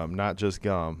spearmint gum, not just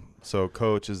gum. So,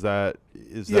 Coach, is that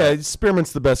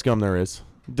spearmint's the best gum there is,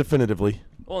 definitively.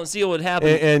 Well, and see what would happen.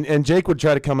 And Jake would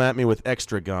try to come at me with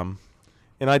extra gum,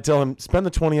 and I'd tell him, spend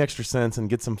the 20 extra cents and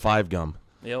get some 5 gum.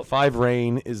 Yep. 5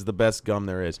 Reign is the best gum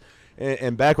there is.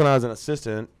 And back when I was an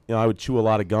assistant, I would chew a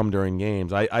lot of gum during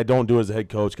games. I don't do it as a head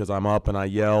coach because I'm up and I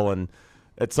yell, and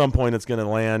at some point it's going to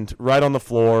land right on the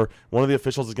floor. One of the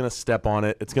officials is going to step on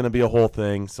it. It's going to be a whole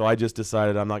thing. So I just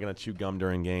decided I'm not going to chew gum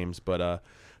during games, but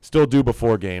still do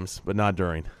before games, but not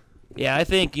during. Yeah, I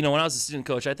think, when I was a student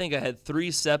coach, I think I had 3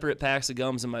 separate packs of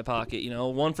gums in my pocket.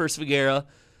 One for Svagera,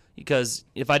 because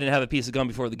if I didn't have a piece of gum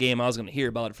before the game, I was going to hear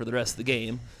about it for the rest of the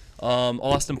game.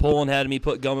 Austin Poland had me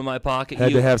put gum in my pocket.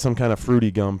 Had to have some kind of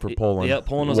fruity gum for Poland. Yep,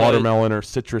 Poland was watermelon or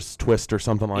citrus twist or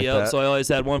something like that. Yep, so I always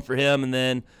had one for him, and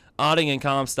then Otting and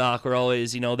Comstock were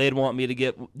always, they'd want me to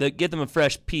get them a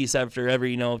fresh piece after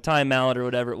every, timeout or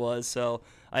whatever it was. So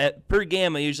per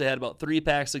game, I usually had about 3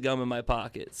 packs of gum in my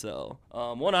pocket. So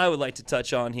one I would like to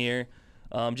touch on here,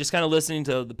 just kind of listening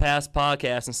to the past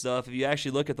podcasts and stuff, if you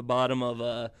actually look at the bottom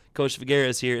of Coach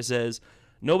Figueres here, it says,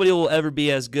 nobody will ever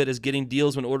be as good as getting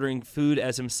deals when ordering food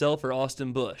as himself or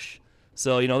Austin Bush.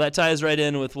 So, that ties right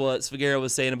in with what Svagera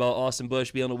was saying about Austin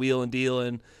Bush being able to wheel and deal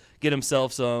and get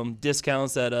himself some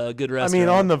discounts at a good restaurant.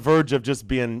 On the verge of just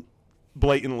being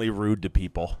blatantly rude to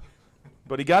people.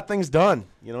 But he got things done.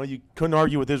 You couldn't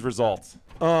argue with his results.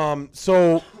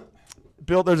 So,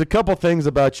 Bill, there's a couple things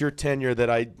about your tenure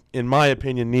that in my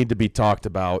opinion, need to be talked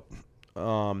about.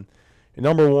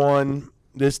 Number one,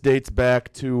 this dates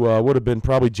back to would have been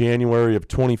probably January of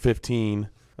 2015,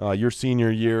 your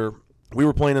senior year. We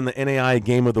were playing in the NAI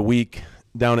Game of the Week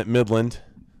down at Midland.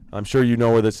 I'm sure you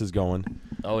know where this is going.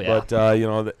 Oh, yeah. But,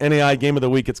 the NAI Game of the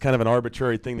Week, it's kind of an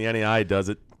arbitrary thing the NAI does.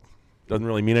 It doesn't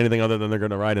really mean anything other than they're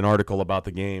going to write an article about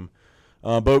the game.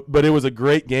 But it was a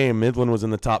great game. Midland was in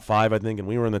the top 5, I think, and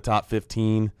we were in the top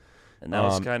 15. And that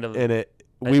was kind of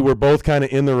 – we were both kind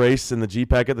of in the race in the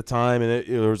GPAC at the time, and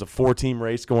there was a 4-team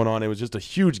race going on. It was just a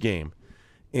huge game.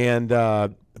 And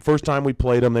first time we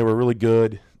played them, they were really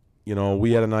good.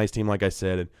 We had a nice team, like I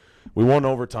said, and we won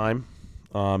overtime.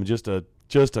 Just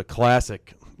a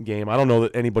classic game. I don't know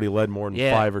that anybody led more than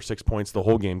 5 or 6 points the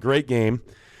whole game. Great game.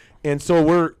 And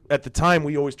so at the time,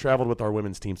 we always traveled with our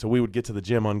women's team, so we would get to the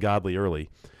gym ungodly early.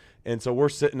 And so we're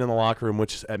sitting in the locker room,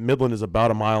 which at Midland is about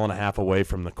 1.5 miles away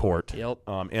from the court. Yep.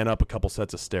 And up a couple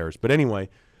sets of stairs. But anyway,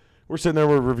 we're sitting there,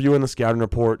 we're reviewing the scouting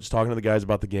report, just talking to the guys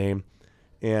about the game.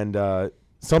 And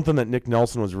something that Nick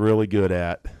Nelson was really good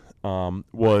at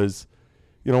was,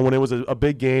 when it was a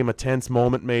big game, a tense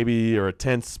moment maybe, or a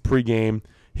tense pregame,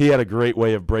 he had a great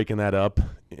way of breaking that up.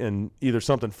 And either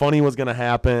something funny was going to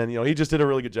happen. He just did a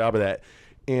really good job of that.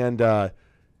 And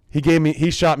he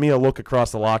shot me a look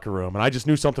across the locker room, and I just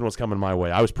knew something was coming my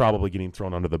way. I was probably getting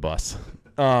thrown under the bus.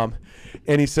 And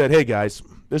he said, hey, guys,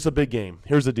 this is a big game.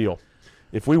 Here's the deal.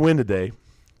 If we win today,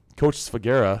 Coach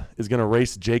Svagera is going to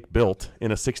race Jake Bilt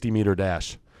in a 60-meter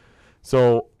dash.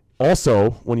 So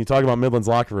also, when you talk about Midland's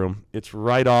locker room, it's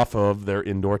right off of their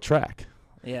indoor track.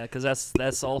 Yeah, because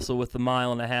that's also with the 1.5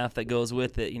 miles that goes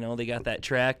with it. They got that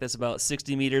track that's about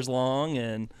 60 meters long,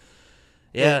 and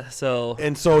so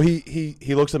he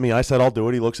looks at me. I said I'll do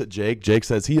it. He looks at Jake. Jake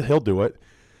says he'll do it.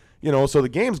 So the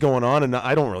game's going on, and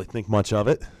I don't really think much of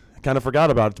it. I kind of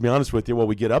forgot about it, to be honest with you. Well,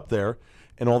 we get up there,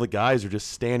 and all the guys are just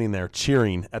standing there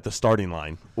cheering at the starting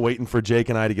line, waiting for Jake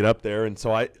and I to get up there. And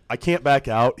so I can't back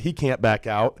out. He can't back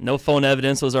out. No phone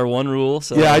evidence was our one rule.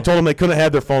 So yeah, I told them they couldn't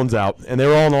have their phones out, and they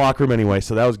were all in the locker room anyway,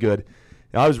 so that was good.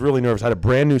 I was really nervous. I had a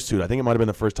brand new suit. I think it might have been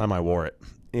the first time I wore it,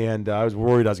 and I was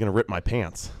worried I was going to rip my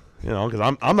pants. Because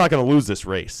I'm not going to lose this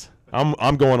race.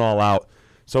 I'm going all out.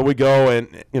 So we go,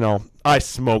 and I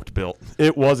smoked Bilt.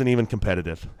 It wasn't even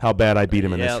competitive how bad I beat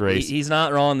him in this race. He's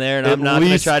not wrong there, and I'm not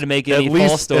going to try to make any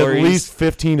false stories. At least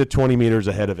 15 to 20 meters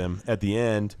ahead of him at the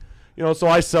end. So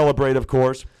I celebrate, of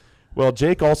course. Well,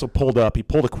 Jake also pulled up. He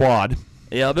pulled a quad.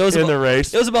 Yeah, but the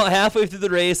race. It was about halfway through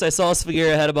the race. I saw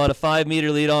Svagera had about a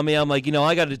 5-meter lead on me. I'm like,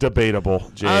 I got to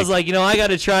debatable. Jake. I was like, I got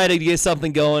to try to get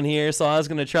something going here. So I was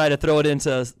going to try to throw it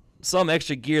into some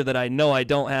extra gear that I know I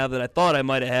don't have that I thought I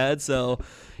might have had. So,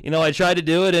 I tried to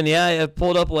do it, and I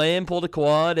pulled up lane, pulled a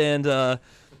quad, and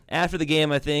after the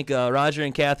game, I think Roger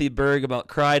and Kathy Berg about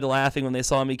cried laughing when they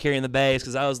saw me carrying the bags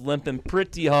because I was limping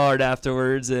pretty hard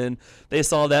afterwards, and they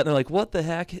saw that and they're like, "What the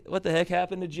heck? What the heck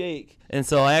happened to Jake?" And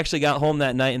so I actually got home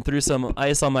that night and threw some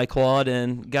ice on my quad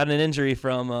and got an injury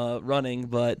from running.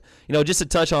 But just to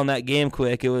touch on that game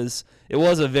quick, it was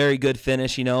a very good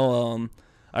finish.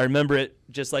 I remember it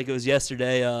just like it was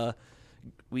yesterday.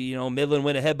 Midland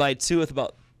went ahead by 2 with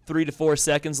about 3 to 4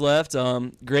 seconds left.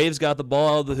 Graves got the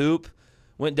ball out of the hoop,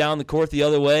 went down the court the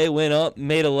other way, went up,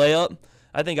 made a layup.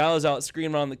 I think I was out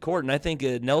screaming on the court, and I think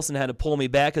Nelson had to pull me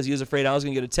back because he was afraid I was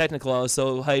going to get a technical. I was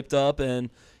so hyped up, and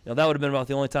that would have been about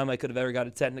the only time I could have ever got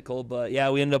a technical. But, yeah,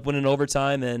 we ended up winning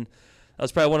overtime, and that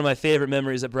was probably one of my favorite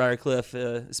memories at Briar Cliff,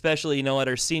 especially, at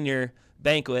our senior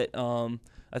banquet.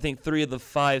 I think 3 of the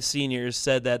 5 seniors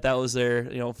said that was their,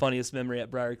 funniest memory at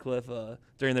Briar Cliff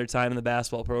during their time in the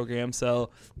basketball program.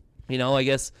 So, I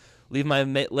guess leave my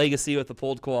legacy with the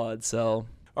pulled quad. So,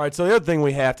 all right. So the other thing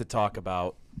we have to talk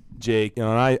about, Jake, and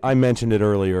I mentioned it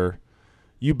earlier.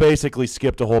 You basically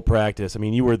skipped a whole practice. I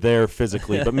mean, you were there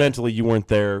physically, but mentally you weren't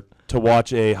there to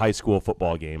watch a high school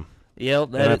football game.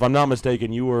 Yep. And if I'm not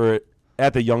mistaken, you were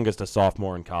at the youngest a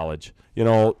sophomore in college.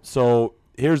 So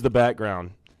here's the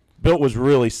background. Bilt was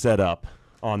really set up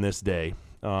on this day.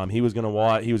 He was going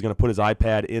to put his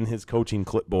iPad in his coaching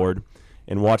clipboard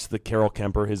and watch the Carroll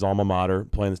Kemper, his alma mater,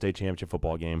 playing the state championship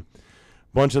football game. A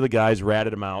bunch of the guys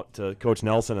ratted him out to Coach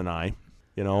Nelson and I,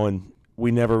 and we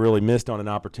never really missed on an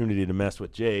opportunity to mess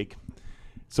with Jake.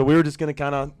 So we were just going to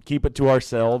kind of keep it to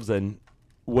ourselves and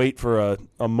wait for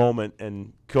a moment,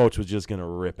 and Coach was just going to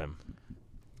rip him.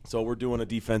 So we're doing a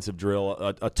defensive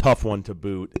drill, a tough one to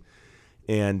boot.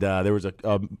 And there was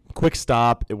a quick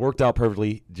stop. It worked out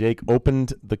perfectly. Jake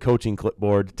opened the coaching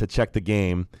clipboard to check the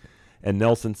game, and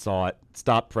Nelson saw it,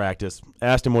 stopped practice,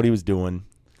 asked him what he was doing.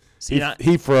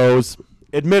 He froze,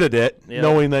 admitted it,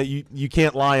 knowing that you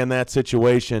can't lie in that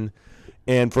situation.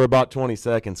 And for about 20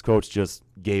 seconds, Coach just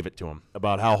gave it to him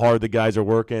about how hard the guys are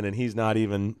working, and he's not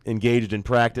even engaged in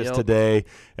practice today,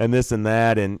 and this and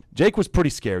that. And Jake was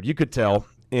pretty scared. You could tell.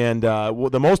 And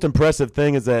the most impressive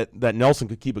thing is that Nelson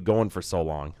could keep it going for so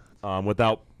long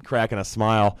without cracking a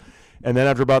smile. And then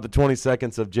after about the 20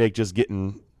 seconds of Jake just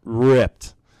getting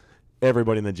ripped,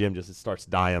 everybody in the gym just starts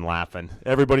dying laughing.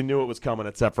 Everybody knew it was coming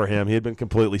except for him. He had been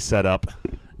completely set up.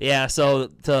 Yeah, so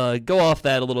to go off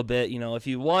that a little bit, if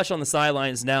you watch on the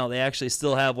sidelines now, they actually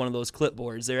still have one of those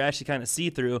clipboards. They're actually kind of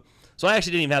see-through. So I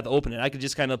actually didn't even have to open it. I could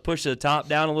just kind of push the top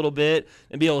down a little bit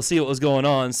and be able to see what was going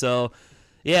on. So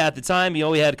yeah, at the time,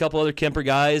 we had a couple other Kemper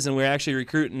guys, and we were actually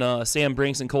recruiting Sam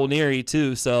Brinks and Cole Neary,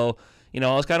 too. So, I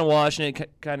was kind of watching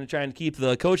it, kind of trying to keep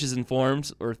the coaches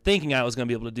informed, or thinking I was going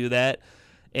to be able to do that.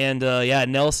 And,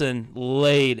 Nelson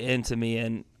laid into me,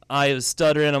 and I was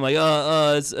stuttering. I'm like,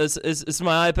 it's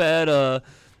my iPad.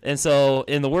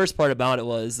 And the worst part about it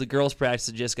was the girls' practice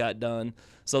had just got done.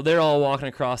 So they're all walking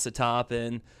across the top,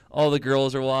 and all the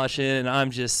girls are watching, and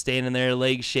I'm just standing there,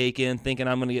 legs shaking, thinking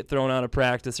I'm going to get thrown out of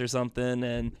practice or something.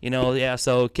 And,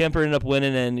 so Kemper ended up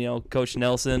winning, and, Coach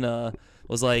Nelson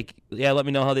was like, yeah, let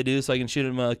me know how they do so I can shoot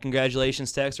him a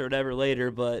congratulations text or whatever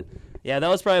later. But, yeah, that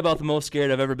was probably about the most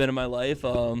scared I've ever been in my life.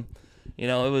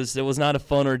 It was not a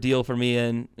fun ordeal for me,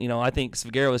 and, I think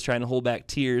Svagera was trying to hold back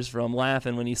tears from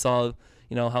laughing when he saw,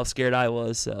 how scared I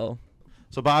was, so.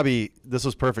 So, Bobby, this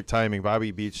was perfect timing.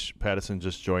 Bobby Beach Pattison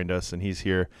just joined us, and he's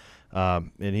here, and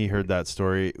he heard that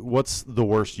story. What's the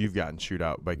worst you've gotten chewed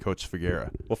out by Coach Figuera?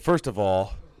 Well, first of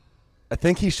all, I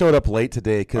think he showed up late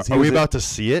today because are we about to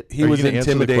see it? He was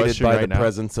intimidated by the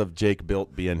presence of Jake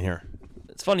Bilt being here.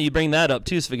 It's funny you bring that up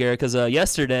too, Svagera, because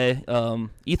yesterday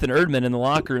Ethan Erdman in the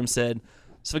locker room said,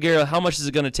 Svagera, how much is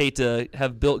it going to take to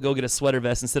have Bilt go get a sweater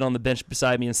vest and sit on the bench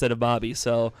beside me instead of Bobby?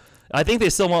 So I think they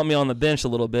still want me on the bench a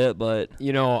little bit, but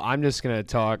I'm just gonna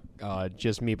talk.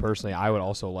 Just me personally, I would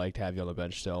also like to have you on the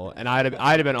bench still, and I'd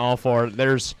have been all for it.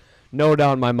 There's no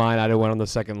doubt in my mind I'd have went on the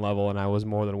second level, and I was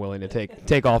more than willing to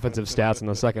take offensive stats on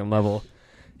the second level.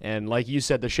 And like you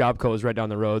said, the shop coat is right down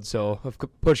the road, so if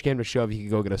push came to shove, you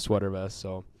could go get a sweater vest.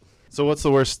 So what's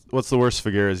the worst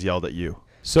Figuera's yelled at you?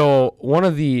 So one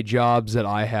of the jobs that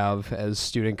I have as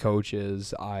student coach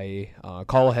is I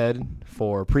call ahead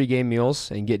for pregame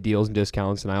meals and get deals and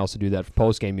discounts, and I also do that for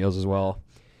postgame meals as well.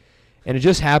 And it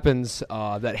just happens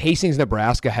that Hastings,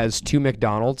 Nebraska has 2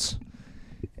 McDonald's,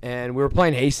 and we were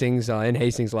playing Hastings in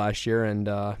Hastings last year and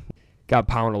got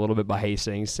pounded a little bit by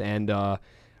Hastings. And right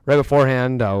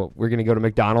beforehand, we're going to go to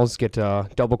McDonald's, get a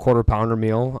double quarter pounder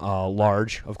meal,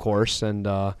 large, of course, and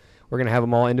we're going to have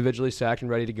them all individually sacked and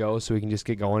ready to go so we can just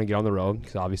get going and get on the road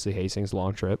because obviously Hastings is a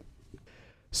long trip.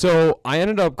 So I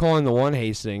ended up calling the one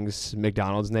Hastings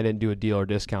McDonald's, and they didn't do a deal or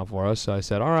discount for us. So I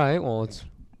said, all right, well, it's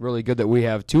really good that we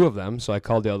have two of them. So I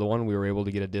called the other one. We were able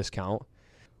to get a discount.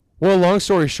 Well, long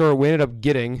story short, we ended up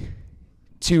getting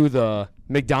to the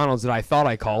McDonald's that I thought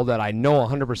I called, that I know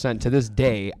 100% to this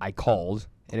day I called,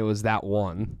 and it was that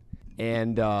one.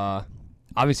 And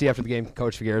obviously after the game,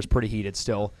 Coach Figueroa is pretty heated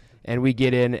still. And we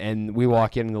get in, and we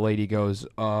walk in, and the lady goes,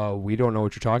 we don't know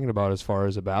what you're talking about as far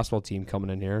as a basketball team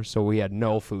coming in here. So we had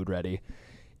no food ready.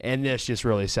 And this just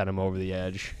really set him over the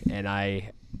edge. And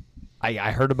I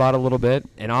heard about it a little bit.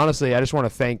 And honestly, I just want to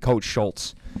thank Coach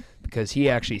Schultz, because he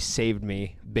actually saved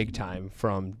me big time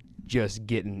from just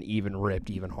getting even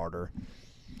ripped even harder.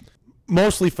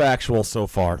 Mostly factual so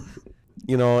far.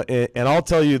 You know, and I'll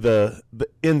tell you the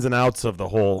ins and outs of the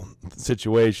whole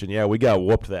situation. Yeah, we got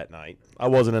whooped that night. I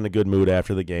wasn't in a good mood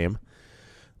after the game.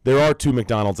 There are two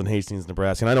McDonald's in Hastings,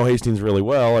 Nebraska, and I know Hastings really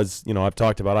well. As you know, I've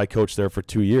talked about, I coached there for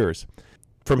 2 years.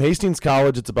 From Hastings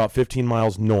College, it's about 15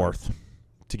 miles north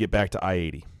to get back to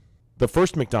I-80. The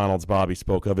first McDonald's Bobby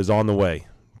spoke of is on the way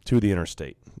to the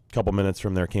interstate, a couple minutes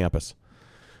from their campus.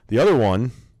 The other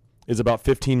one is about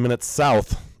 15 minutes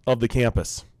south of the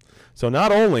campus. So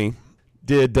not only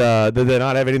did they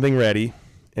not have anything ready,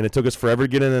 and it took us forever to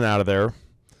get in and out of there,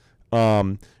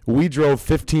 we drove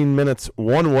 15 minutes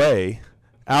one way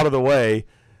out of the way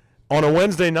on a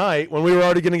Wednesday night when we were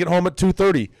already going to get home at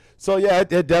 2:30. So, yeah,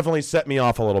 it definitely set me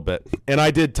off a little bit. And I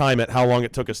did time it, how long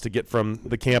it took us to get from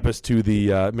the campus to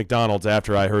the McDonald's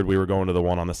after I heard we were going to the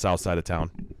one on the south side of town.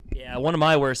 Yeah, one of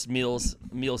my worst meal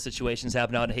situations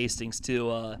happened out in Hastings,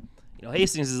 too.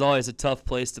 Hastings is always a tough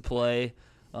place to play.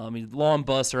 Long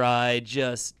bus ride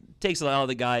just takes a lot of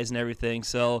the guys and everything.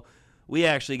 So we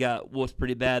actually got whooped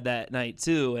pretty bad that night,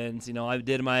 too. And, I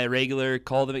did my regular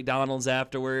call the McDonald's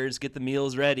afterwards, get the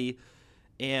meals ready.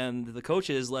 And the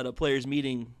coaches let a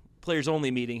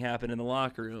players-only meeting happen in the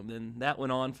locker room. And that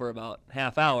went on for about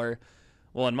half hour.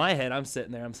 Well, in my head, I'm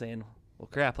sitting there, I'm saying, well,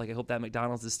 crap, I hope that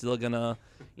McDonald's is still going to,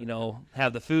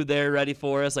 have the food there ready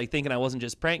for us, thinking I wasn't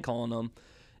just prank calling them.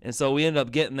 And so we ended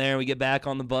up getting there, and we get back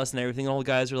on the bus and everything. All the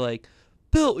guys were like,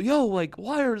 Bill,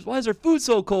 why is our food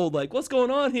so cold? What's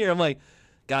going on here? I'm like,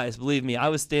 guys, believe me, I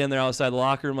was standing there outside the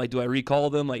locker room. Do I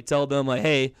recall them? Tell them,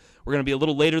 hey, we're going to be a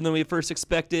little later than we first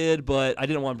expected, but I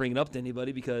didn't want to bring it up to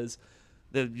anybody because,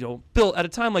 Bill, at a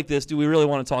time like this, do we really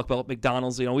want to talk about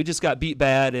McDonald's? We just got beat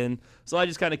bad, and so I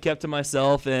just kind of kept to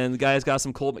myself, and the guys got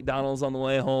some cold McDonald's on the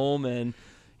way home, and,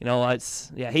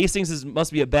 Hastings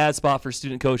must be a bad spot for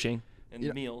student coaching.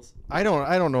 And meals. I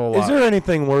don't know a lot. Is there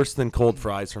anything worse than cold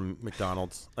fries from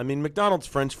McDonald's? I mean, McDonald's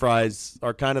French fries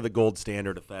are kind of the gold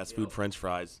standard of fast food French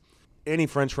fries. Any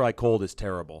French fry cold is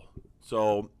terrible.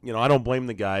 So, I don't blame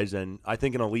the guys, and I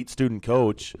think an elite student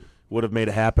coach would have made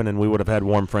it happen, and we would have had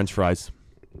warm French fries.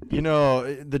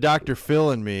 The Dr.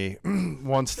 Phil in me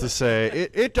wants to say,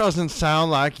 it doesn't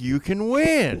sound like you can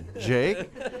win, Jake.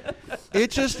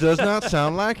 It just does not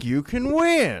sound like you can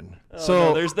win.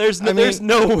 So no, there's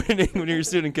no winning when you're a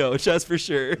student coach, that's for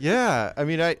sure. Yeah,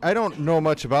 I don't know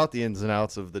much about the ins and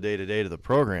outs of the day-to-day to the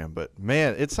program, but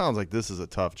man, it sounds like this is a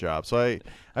tough job. So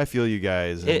I feel you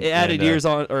guys. It added years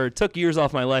on, or took years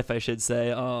off my life, I should say.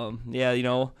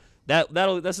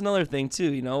 That's another thing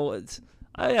too.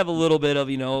 I have a little bit of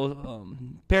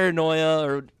paranoia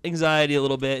or anxiety a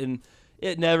little bit, and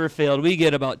it never failed. We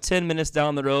get about 10 minutes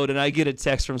down the road, and I get a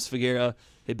text from Figueroa.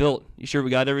 Hey, Bill, you sure we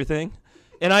got everything?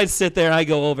 And I'd sit there and I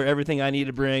go over everything I need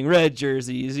to bring, red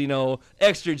jerseys,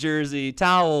 extra jersey,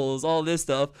 towels, all this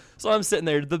stuff. So I'm sitting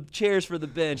there, the chairs for the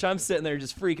bench. I'm sitting there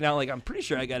just freaking out I'm pretty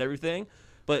sure I got everything.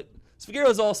 But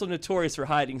Figueroa is also notorious for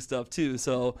hiding stuff too.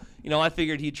 So, I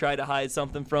figured he'd try to hide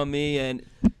something from me. And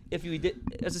if you did,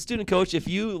 as a student coach, if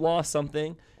you lost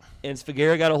something and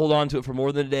Figueroa got to hold on to it for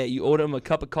more than a day, you owed him a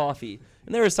cup of coffee.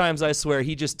 And there was times I swear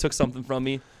he just took something from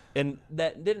me and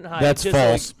that didn't hide. That's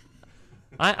false.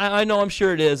 I know, I'm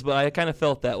sure it is, but I kind of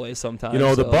felt that way sometimes.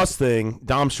 The bus thing,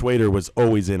 Dom Schwader was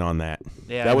always in on that.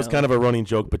 Yeah, that was kind of a running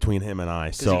joke between him and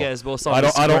I. So you guys both saw me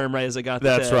squirm right as I got the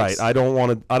text. That's right. I don't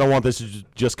want this to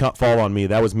just fall on me.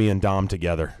 That was me and Dom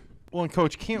together. Well, and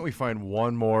Coach, can't we find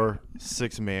one more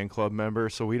 6-man club member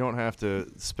so we don't have to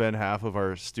spend half of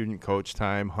our student coach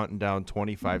time hunting down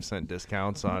 25-cent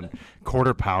discounts on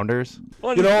quarter pounders?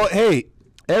 Hey,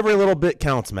 every little bit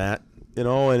counts, Matt.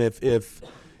 And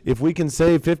if we can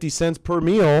save 50 cents per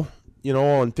meal,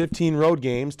 on 15 road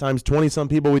games times 20-some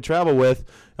people we travel with,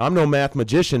 I'm no math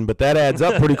magician, but that adds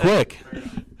up pretty quick.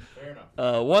 Fair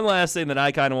enough. One last thing that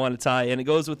I kind of want to tie in, it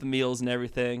goes with the meals and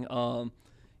everything. A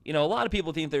lot of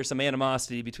people think there's some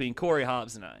animosity between Corey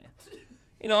Hobbs and I.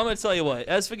 I'm going to tell you what.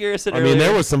 As Figueroa said I earlier. mean,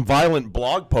 there was some violent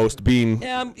blog post being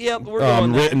Yeah, we're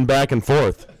going there. written back and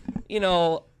forth.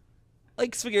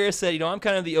 Like Figueroa said, I'm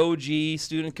kind of the OG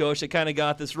student coach that kind of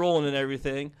got this rolling and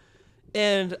everything.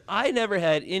 And I never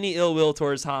had any ill will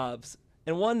towards Hobbs.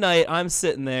 And one night I'm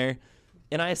sitting there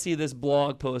and I see this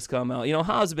blog post come out.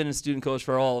 Hobbs has been a student coach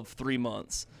for all of 3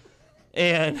 months.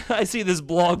 And I see this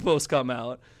blog post come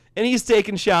out. And he's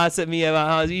taking shots at me about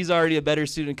how he's already a better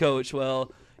student coach.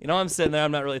 Well, I'm sitting there.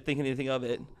 I'm not really thinking anything of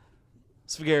it.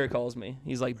 Figueroa calls me.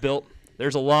 He's like, Bill,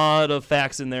 there's a lot of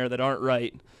facts in there that aren't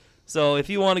right. So if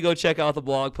you want to go check out the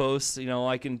blog posts,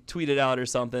 I can tweet it out or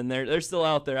something. They're still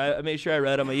out there. I made sure I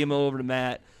read them. I emailed over to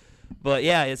Matt. But,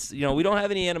 yeah, it's we don't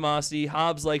have any animosity.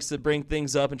 Hobbs likes to bring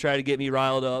things up and try to get me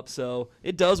riled up. So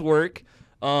it does work.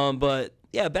 But,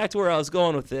 yeah, back to where I was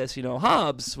going with this.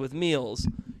 Hobbs with meals.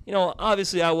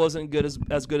 Obviously I wasn't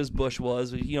as good as Bush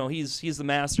was. He's the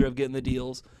master of getting the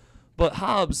deals. But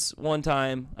Hobbs one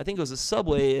time, I think it was a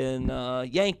Subway in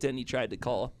Yankton, he tried to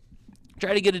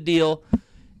get a deal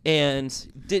and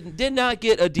did not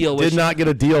get a deal. Did not get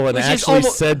a deal and actually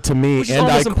said to me, and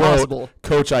I quote,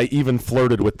 Coach, I even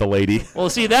flirted with the lady. Well,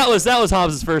 see, that was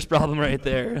Hobbs' first problem right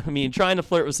there. I mean, trying to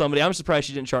flirt with somebody, I'm surprised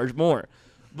she didn't charge more.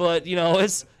 But,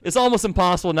 it's almost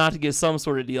impossible not to get some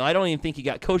sort of deal. I don't even think he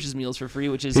got coaches' meals for free,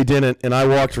 which is... He didn't, and I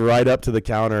walked right up to the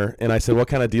counter, and I said, what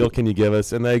kind of deal can you give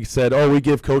us? And they said, we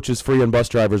give coaches free and bus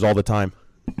drivers all the time.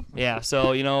 Yeah,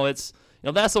 so, it's...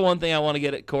 that's the one thing I want to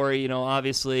get at Corey,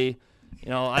 obviously...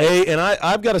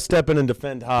 I've got to step in and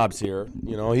defend Hobbs here.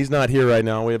 He's not here right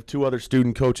now. We have 2 other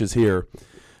student coaches here.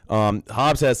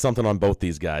 Hobbs has something on both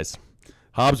these guys.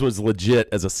 Hobbs was legit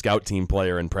as a scout team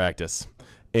player in practice.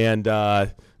 And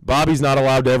Bobby's not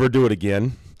allowed to ever do it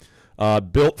again.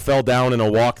 Bilt fell down in a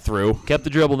walkthrough. Kept the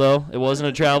dribble, though. It wasn't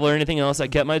a travel or anything else. I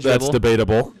kept my dribble. That's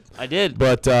debatable. I did.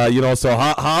 But, so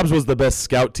Hobbs was the best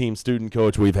scout team student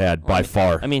coach we've had by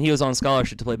far. I mean, he was on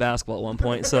scholarship to play basketball at one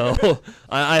point, so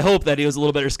I hope that he was a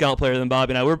little better scout player than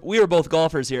Bobby and I. We were both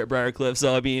golfers here at Briarcliff,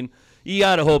 so, I mean, you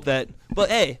got to hope that. But,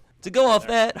 hey, to go off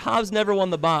that, Hobbs never won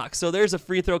the box. So there's a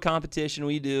free throw competition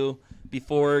we do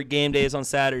before game days on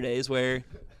Saturdays where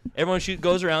everyone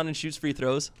goes around and shoots free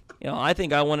throws. I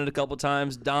think I won it a couple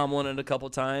times. Dom won it a couple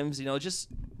times. All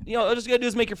you got to do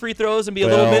is make your free throws and be a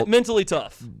little mentally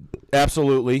tough.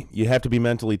 Absolutely. You have to be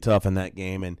mentally tough in that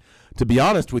game. And to be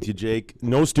honest with you, Jake,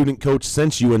 no student coach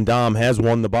since you and Dom has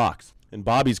won the box. And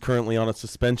Bobby's currently on a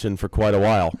suspension for quite a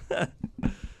while.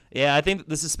 Yeah, I think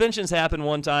the suspensions happened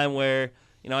one time where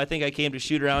I think I came to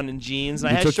shoot around in jeans.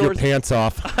 And I had took shorts. Your pants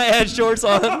off. I had shorts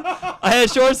on. I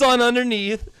had shorts on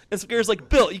underneath. And Scare's like,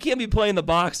 Bill, you can't be playing the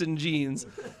box in jeans.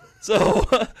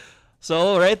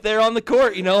 So right there on the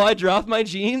court, I dropped my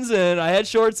jeans and I had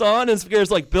shorts on. And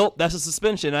Scare's like, Bill, that's a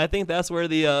suspension. I think that's where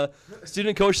the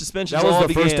student coach suspensions all began. That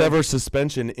was the first ever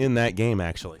suspension in that game,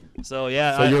 actually. So,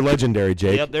 yeah. So you're legendary,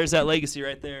 Jake. Yep, there's that legacy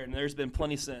right there. And there's been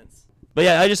plenty since. But,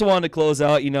 yeah, I just wanted to close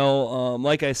out,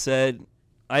 like I said,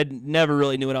 I never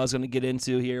really knew what I was going to get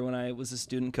into here when I was a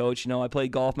student coach. I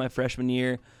played golf my freshman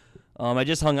year. I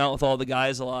just hung out with all the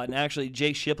guys a lot. And actually,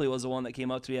 Jake Shipley was the one that came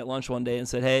up to me at lunch one day and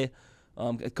said, hey,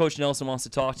 Coach Nelson wants to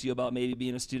talk to you about maybe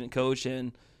being a student coach.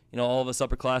 And, all of us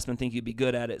upperclassmen think you'd be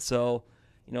good at it. So,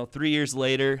 3 years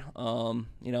later,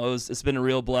 it's been a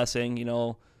real blessing.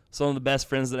 Some of the best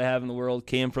friends that I have in the world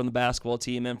came from the basketball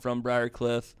team and from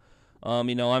Briarcliff.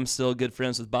 I'm still good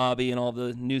friends with Bobby and all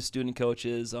the new student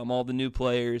coaches, all the new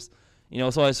players.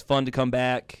 It's always fun to come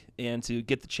back and to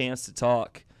get the chance to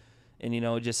talk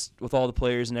and, just with all the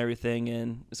players and everything.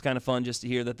 And it's kind of fun just to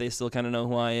hear that they still kind of know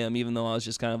who I am, even though I was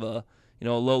just kind of a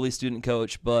lowly student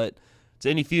coach. But to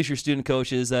any future student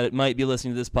coaches that might be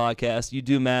listening to this podcast, you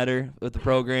do matter with the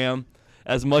program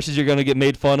as much as you're going to get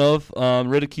made fun of,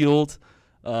 ridiculed.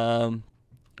 I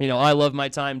love my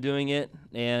time doing it.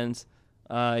 And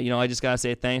I just got to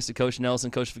say thanks to Coach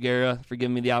Nelson, Coach Figueroa for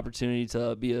giving me the opportunity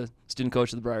to be a student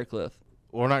coach of the Briarcliff.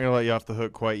 Well, we're not going to let you off the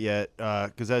hook quite yet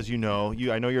because, as you know,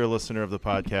 I know you're a listener of the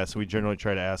podcast, so we generally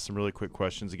try to ask some really quick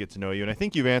questions to get to know you. And I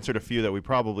think you've answered a few that we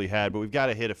probably had, but we've got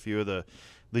to hit a few of the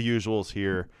usuals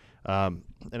here. And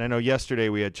I know yesterday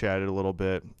we had chatted a little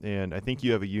bit, and I think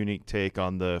you have a unique take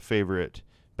on the favorite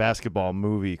basketball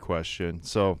movie question.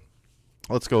 So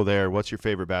let's go there. What's your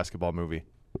favorite basketball movie?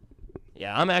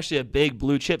 Yeah, I'm actually a big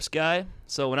Blue Chips guy.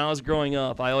 So when I was growing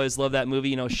up, I always loved that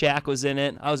movie. Shaq was in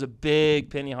it. I was a big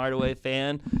Penny Hardaway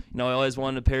fan. I always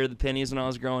wanted a pair of the pennies when I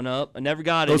was growing up. I never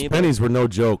got any. Those pennies were no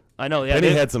joke. I know. Yeah, Penny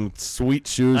had some sweet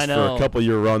shoes for a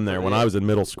couple-year run there when I was in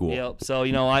middle school. Yep. So,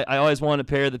 I always wanted a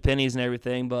pair of the pennies and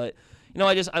everything. But,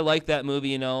 I like that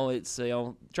movie. It's,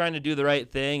 trying to do the right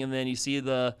thing. And then you see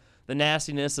the the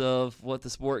nastiness of what the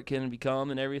sport can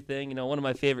become and everything. You know, one of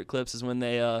my favorite clips is when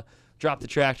they dropped the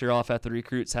tractor off at the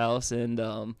recruit's house, and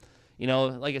you know,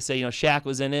 like I say, you know, Shaq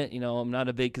was in it. You know, I'm not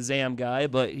a big Kazam guy,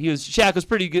 but Shaq was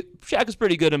pretty good. Shaq was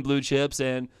pretty good in Blue Chips,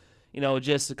 and you know,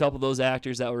 just a couple of those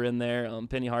actors that were in there.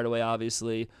 Penny Hardaway,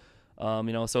 obviously. You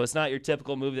know, so it's not your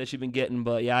typical movie that you've been getting,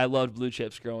 but yeah, I loved Blue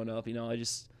Chips growing up. You know,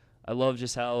 I love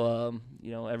just how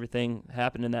you know, everything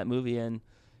happened in that movie, and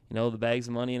you know, the bags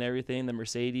of money and everything, the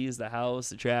Mercedes, the house,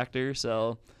 the tractor.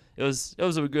 So it was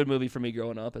a good movie for me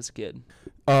growing up as a kid.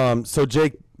 So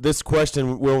Jake, this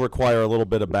question will require a little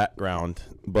bit of background,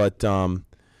 but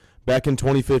back in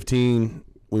 2015,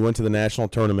 we went to the national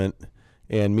tournament,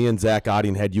 and me and Zach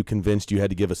Otting had you convinced you had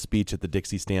to give a speech at the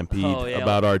Dixie Stampede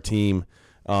about our team.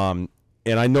 And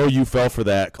I know you fell for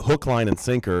that hook, line, and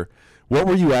sinker. What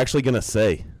were you actually going to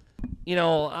say? You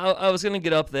know, I was going to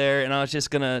get up there, and I was just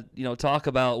going to, you know, talk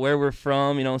about where we're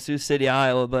from, you know, Sioux City,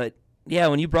 Iowa. But, yeah,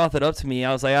 when you brought that up to me,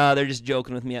 I was like, they're just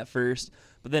joking with me at first.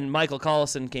 But then Michael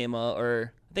Collison came up,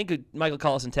 or I think Michael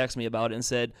Collison texted me about it and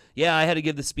said, yeah, I had to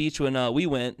give the speech when we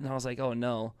went. And I was like, oh,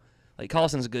 no. Like,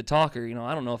 Collison's a good talker. You know,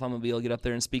 I don't know if I'm going to be able to get up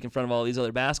there and speak in front of all these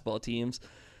other basketball teams.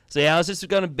 So, yeah, I was just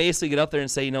going to basically get up there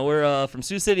and say, you know, we're from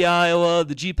Sioux City, Iowa,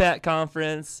 the GPAC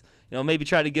conference, you know, maybe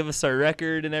try to give us our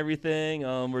record and everything.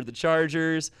 We're the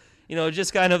Chargers, you know,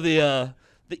 just kind of the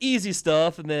easy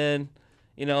stuff. And then,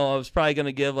 you know, I was probably going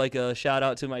to give like a shout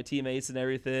out to my teammates and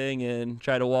everything and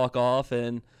try to walk off.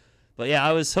 But, yeah,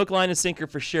 I was hook, line, and sinker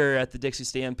for sure at the Dixie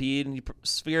Stampede. And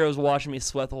Sphero was watching me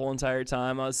sweat the whole entire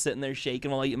time. I was sitting there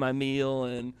shaking while eating my meal,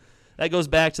 and that goes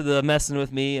back to the messing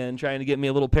with me and trying to get me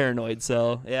a little paranoid.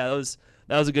 So, yeah, that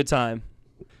was a good time.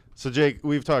 So, Jake,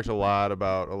 we've talked a lot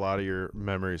about a lot of your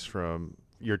memories from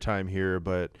your time here,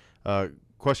 but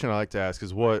question I like to ask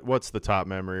is what's the top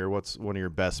memory, or what's one of your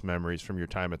best memories from your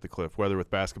time at the Cliff, whether with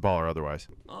basketball or otherwise?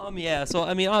 Yeah, so,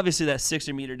 I mean, obviously that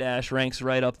 600-meter dash ranks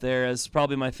right up there as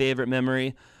probably my favorite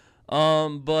memory.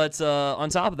 But on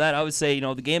top of that, I would say, you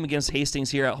know, the game against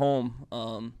Hastings here at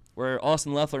home, where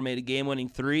Austin Leffler made a game-winning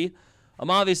three.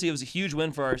 Obviously, it was a huge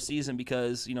win for our season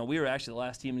because, you know, we were actually the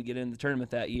last team to get in the tournament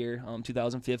that year,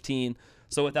 2015.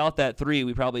 So without that three,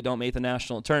 we probably don't make the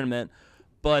national tournament.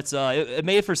 But it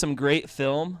made for some great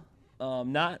film,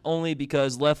 not only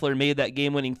because Leffler made that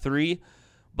game-winning three,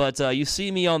 but you see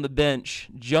me on the bench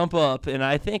jump up, and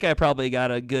I think I probably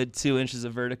got a good 2 inches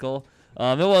of vertical.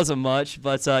 It wasn't much,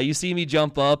 but you see me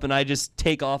jump up, and I just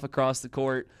take off across the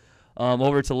court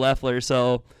over to Leffler.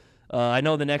 So I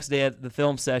know the next day at the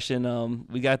film session,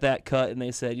 we got that cut, and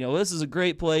they said, you know, this is a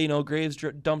great play. You know, Graves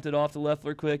dumped it off to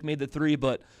Leffler quick, made the three,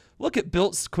 but look at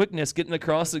Bilt's quickness getting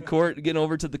across the court, getting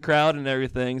over to the crowd and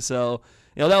everything. So,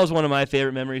 you know, that was one of my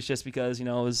favorite memories just because, you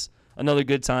know, it was another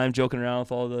good time joking around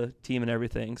with all the team and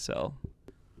everything. So,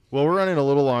 well, we're running a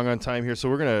little long on time here, so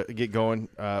we're going to get going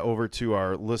over to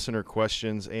our listener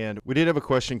questions. And we did have a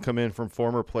question come in from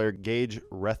former player Gage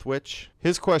Rethwich.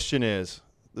 His question is,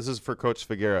 this is for Coach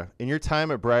Figueira. In your time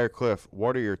at Briar Cliff,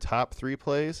 what are your top 3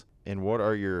 plays and what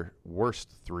are your worst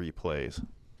 3 plays?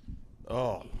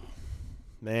 Oh,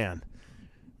 man.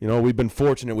 You know, we've been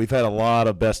fortunate. We've had a lot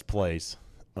of best plays.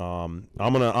 I'm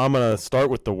gonna start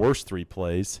with the worst 3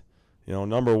 plays. You know,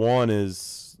 number 1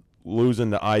 is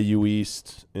losing to IU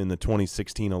East in the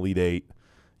 2016 Elite Eight.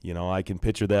 You know, I can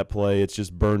picture that play. It's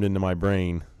just burned into my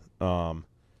brain. And,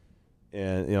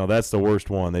 you know, that's the worst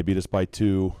one. They beat us by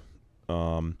 2.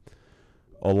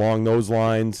 Along those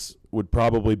lines would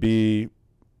probably be,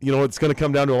 you know, it's going to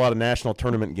come down to a lot of national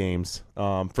tournament games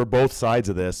for both sides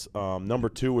of this. Number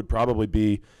 2 would probably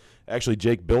be actually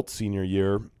Jake Bilt's senior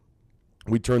year.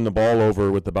 We turned the ball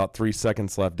over with about 3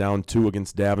 seconds left, down 2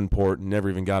 against Davenport, and never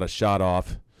even got a shot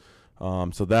off.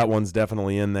 So that one's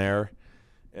definitely in there.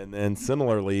 And then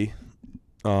similarly,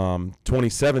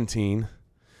 2017,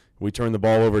 we turned the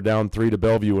ball over down 3 to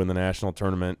Bellevue in the national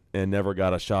tournament and never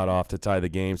got a shot off to tie the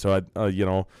game. So, you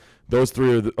know, those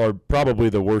 3 are probably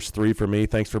the worst 3 for me.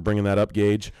 Thanks for bringing that up,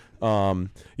 Gage. You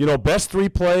know, best 3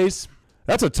 plays,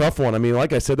 that's a tough one. I mean,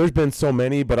 like I said, there's been so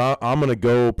many, but I'm going to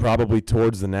go probably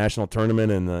towards the national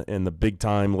tournament and the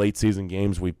big-time late-season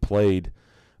games we've played.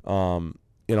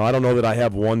 You know, I don't know that I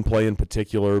have one play in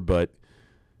particular, but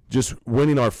just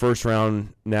winning our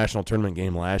first-round national tournament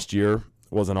game last year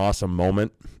was an awesome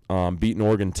moment. Beating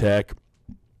Oregon Tech.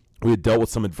 We had dealt with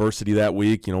some adversity that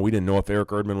week. You know, we didn't know if Eric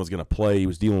Erdman was going to play. He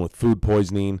was dealing with food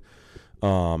poisoning.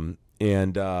 And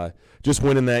just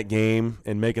winning that game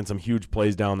and making some huge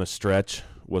plays down the stretch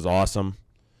was awesome.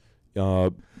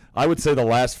 I would say the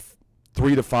last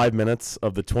 3 to 5 minutes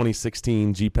of the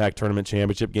 2016 GPAC Tournament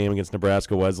Championship game against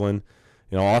Nebraska Wesleyan,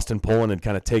 you know, Austin Pullen had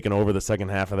kind of taken over the second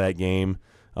half of that game.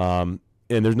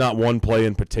 and there's not one play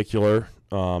in particular.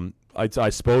 I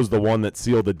suppose the one that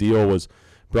sealed the deal was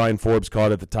Brian Forbes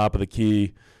caught at the top of the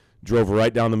key, drove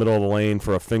right down the middle of the lane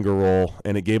for a finger roll,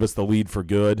 and it gave us the lead for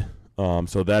good.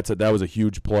 So that was a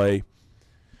huge play.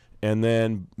 And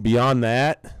then beyond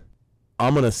that,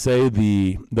 I'm going to say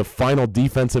the final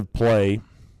defensive play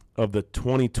of the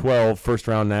 2012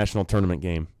 first-round national tournament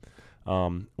game.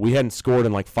 We hadn't scored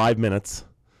in like 5 minutes.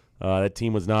 That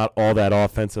team was not all that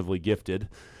offensively gifted.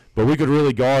 But we could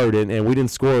really guard, and we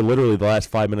didn't score literally the last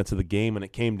 5 minutes of the game, and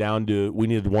it came down to we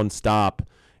needed one stop,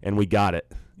 and we got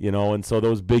it. And so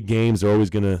those big games are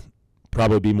always going to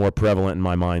probably be more prevalent in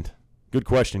my mind. Good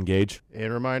question, Gage.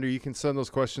 And reminder, you can send those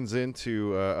questions in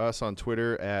to us on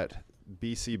Twitter at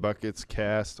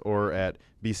BCBucketsCast or at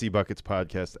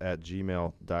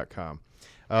BCBucketsPodcast@gmail.com.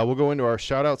 We'll go into our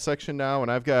shout-out section now,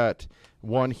 and I've got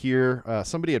one here.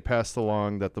 Somebody had passed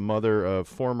along that the mother of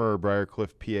former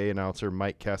Briarcliff PA announcer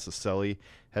Mike Casaselli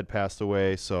had passed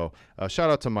away. So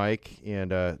shout-out to Mike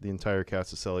and the entire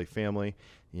Casaselli family.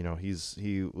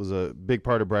 He was a big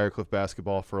part of Briarcliff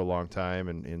basketball for a long time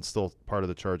and still part of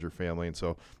the Charger family. And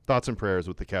so thoughts and prayers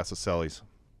with the Casasellis.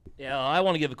 Yeah, I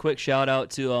want to give a quick shout out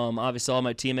to obviously all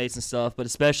my teammates and stuff, but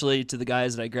especially to the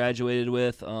guys that I graduated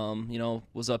with.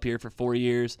 Was up here for 4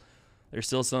 years. They're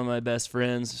still some of my best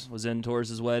friends. Was in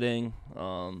Torres' wedding.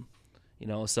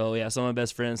 So yeah, some of my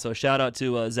best friends. So shout out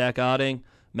to Zach Otting,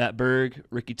 Matt Berg,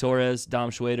 Ricky Torres, Dom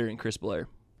Schwader, and Chris Blair.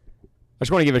 I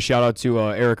just want to give a shout out to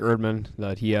Eric Erdman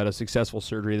that he had a successful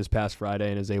surgery this past Friday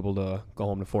and is able to go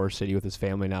home to Forest City with his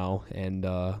family now. And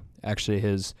actually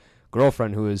his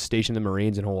girlfriend, who is stationed in the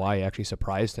Marines in Hawaii, actually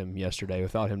surprised him yesterday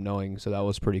without him knowing. So that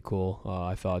was pretty cool,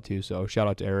 I thought, too. So shout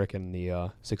out to Eric and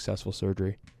the successful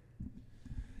surgery.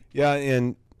 Yeah,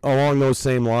 and along those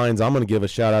same lines, I'm going to give a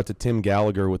shout out to Tim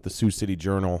Gallagher with the Sioux City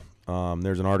Journal.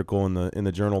 There's an article in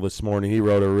the Journal this morning. He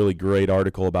wrote a really great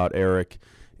article about Eric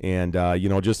and,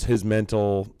 just his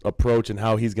mental approach and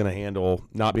how he's going to handle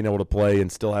not being able to play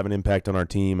and still have an impact on our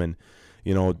team. And,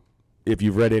 if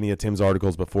you've read any of Tim's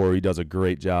articles before, he does a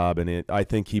great job. And I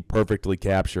think he perfectly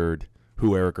captured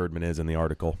who Eric Erdman is in the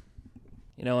article.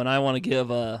 And I want to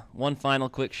give one final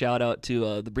quick shout out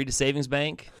to the Breeda Savings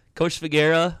Bank. Coach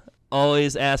Figuera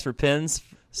always asks for pins.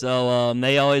 So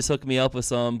they always hook me up with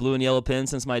some blue and yellow pins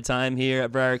since my time here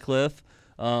at Briarcliff.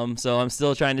 So I'm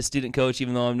still trying to student coach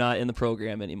even though I'm not in the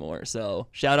program anymore. So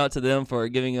shout out to them for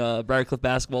giving Briarcliff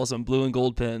basketball some blue and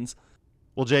gold pins.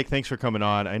 Well, Jake, thanks for coming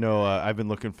on. I know I've been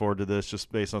looking forward to this just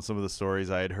based on some of the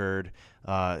stories I had heard.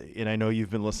 And I know you've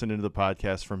been listening to the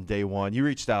podcast from day one. You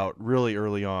reached out really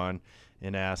early on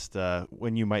and asked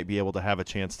when you might be able to have a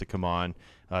chance to come on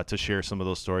to share some of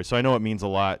those stories. So I know it means a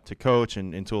lot to Coach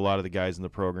and to a lot of the guys in the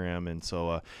program. And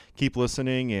so keep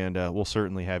listening, and we'll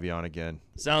certainly have you on again.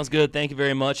 Sounds good. Thank you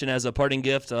very much. And as a parting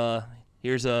gift,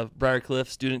 here's a Briarcliff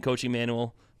Student Coaching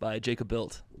Manual by Jacob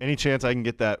Bilt. Any chance I can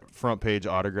get that front page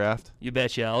autographed? You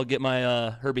betcha. I'll get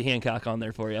my Herbie Hancock on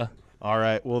there for you. All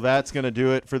right. Well, that's going to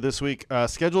do it for this week.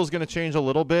 Schedule is going to change a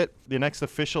little bit. The next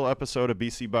official episode of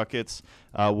BC Buckets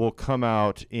will come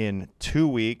out in 2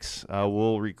 weeks.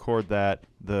 We'll record that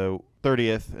the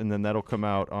 30th, and then that'll come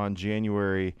out on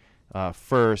January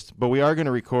 1st. But we are going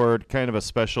to record kind of a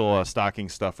special stocking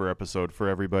stuffer episode for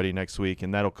everybody next week,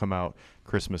 and that'll come out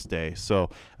Christmas Day. So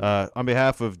on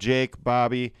behalf of Jake,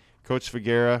 Bobby, Coach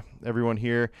Figuera, everyone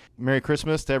here, Merry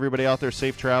Christmas to everybody out there.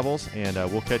 Safe travels, and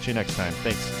we'll catch you next time.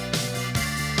 Thanks.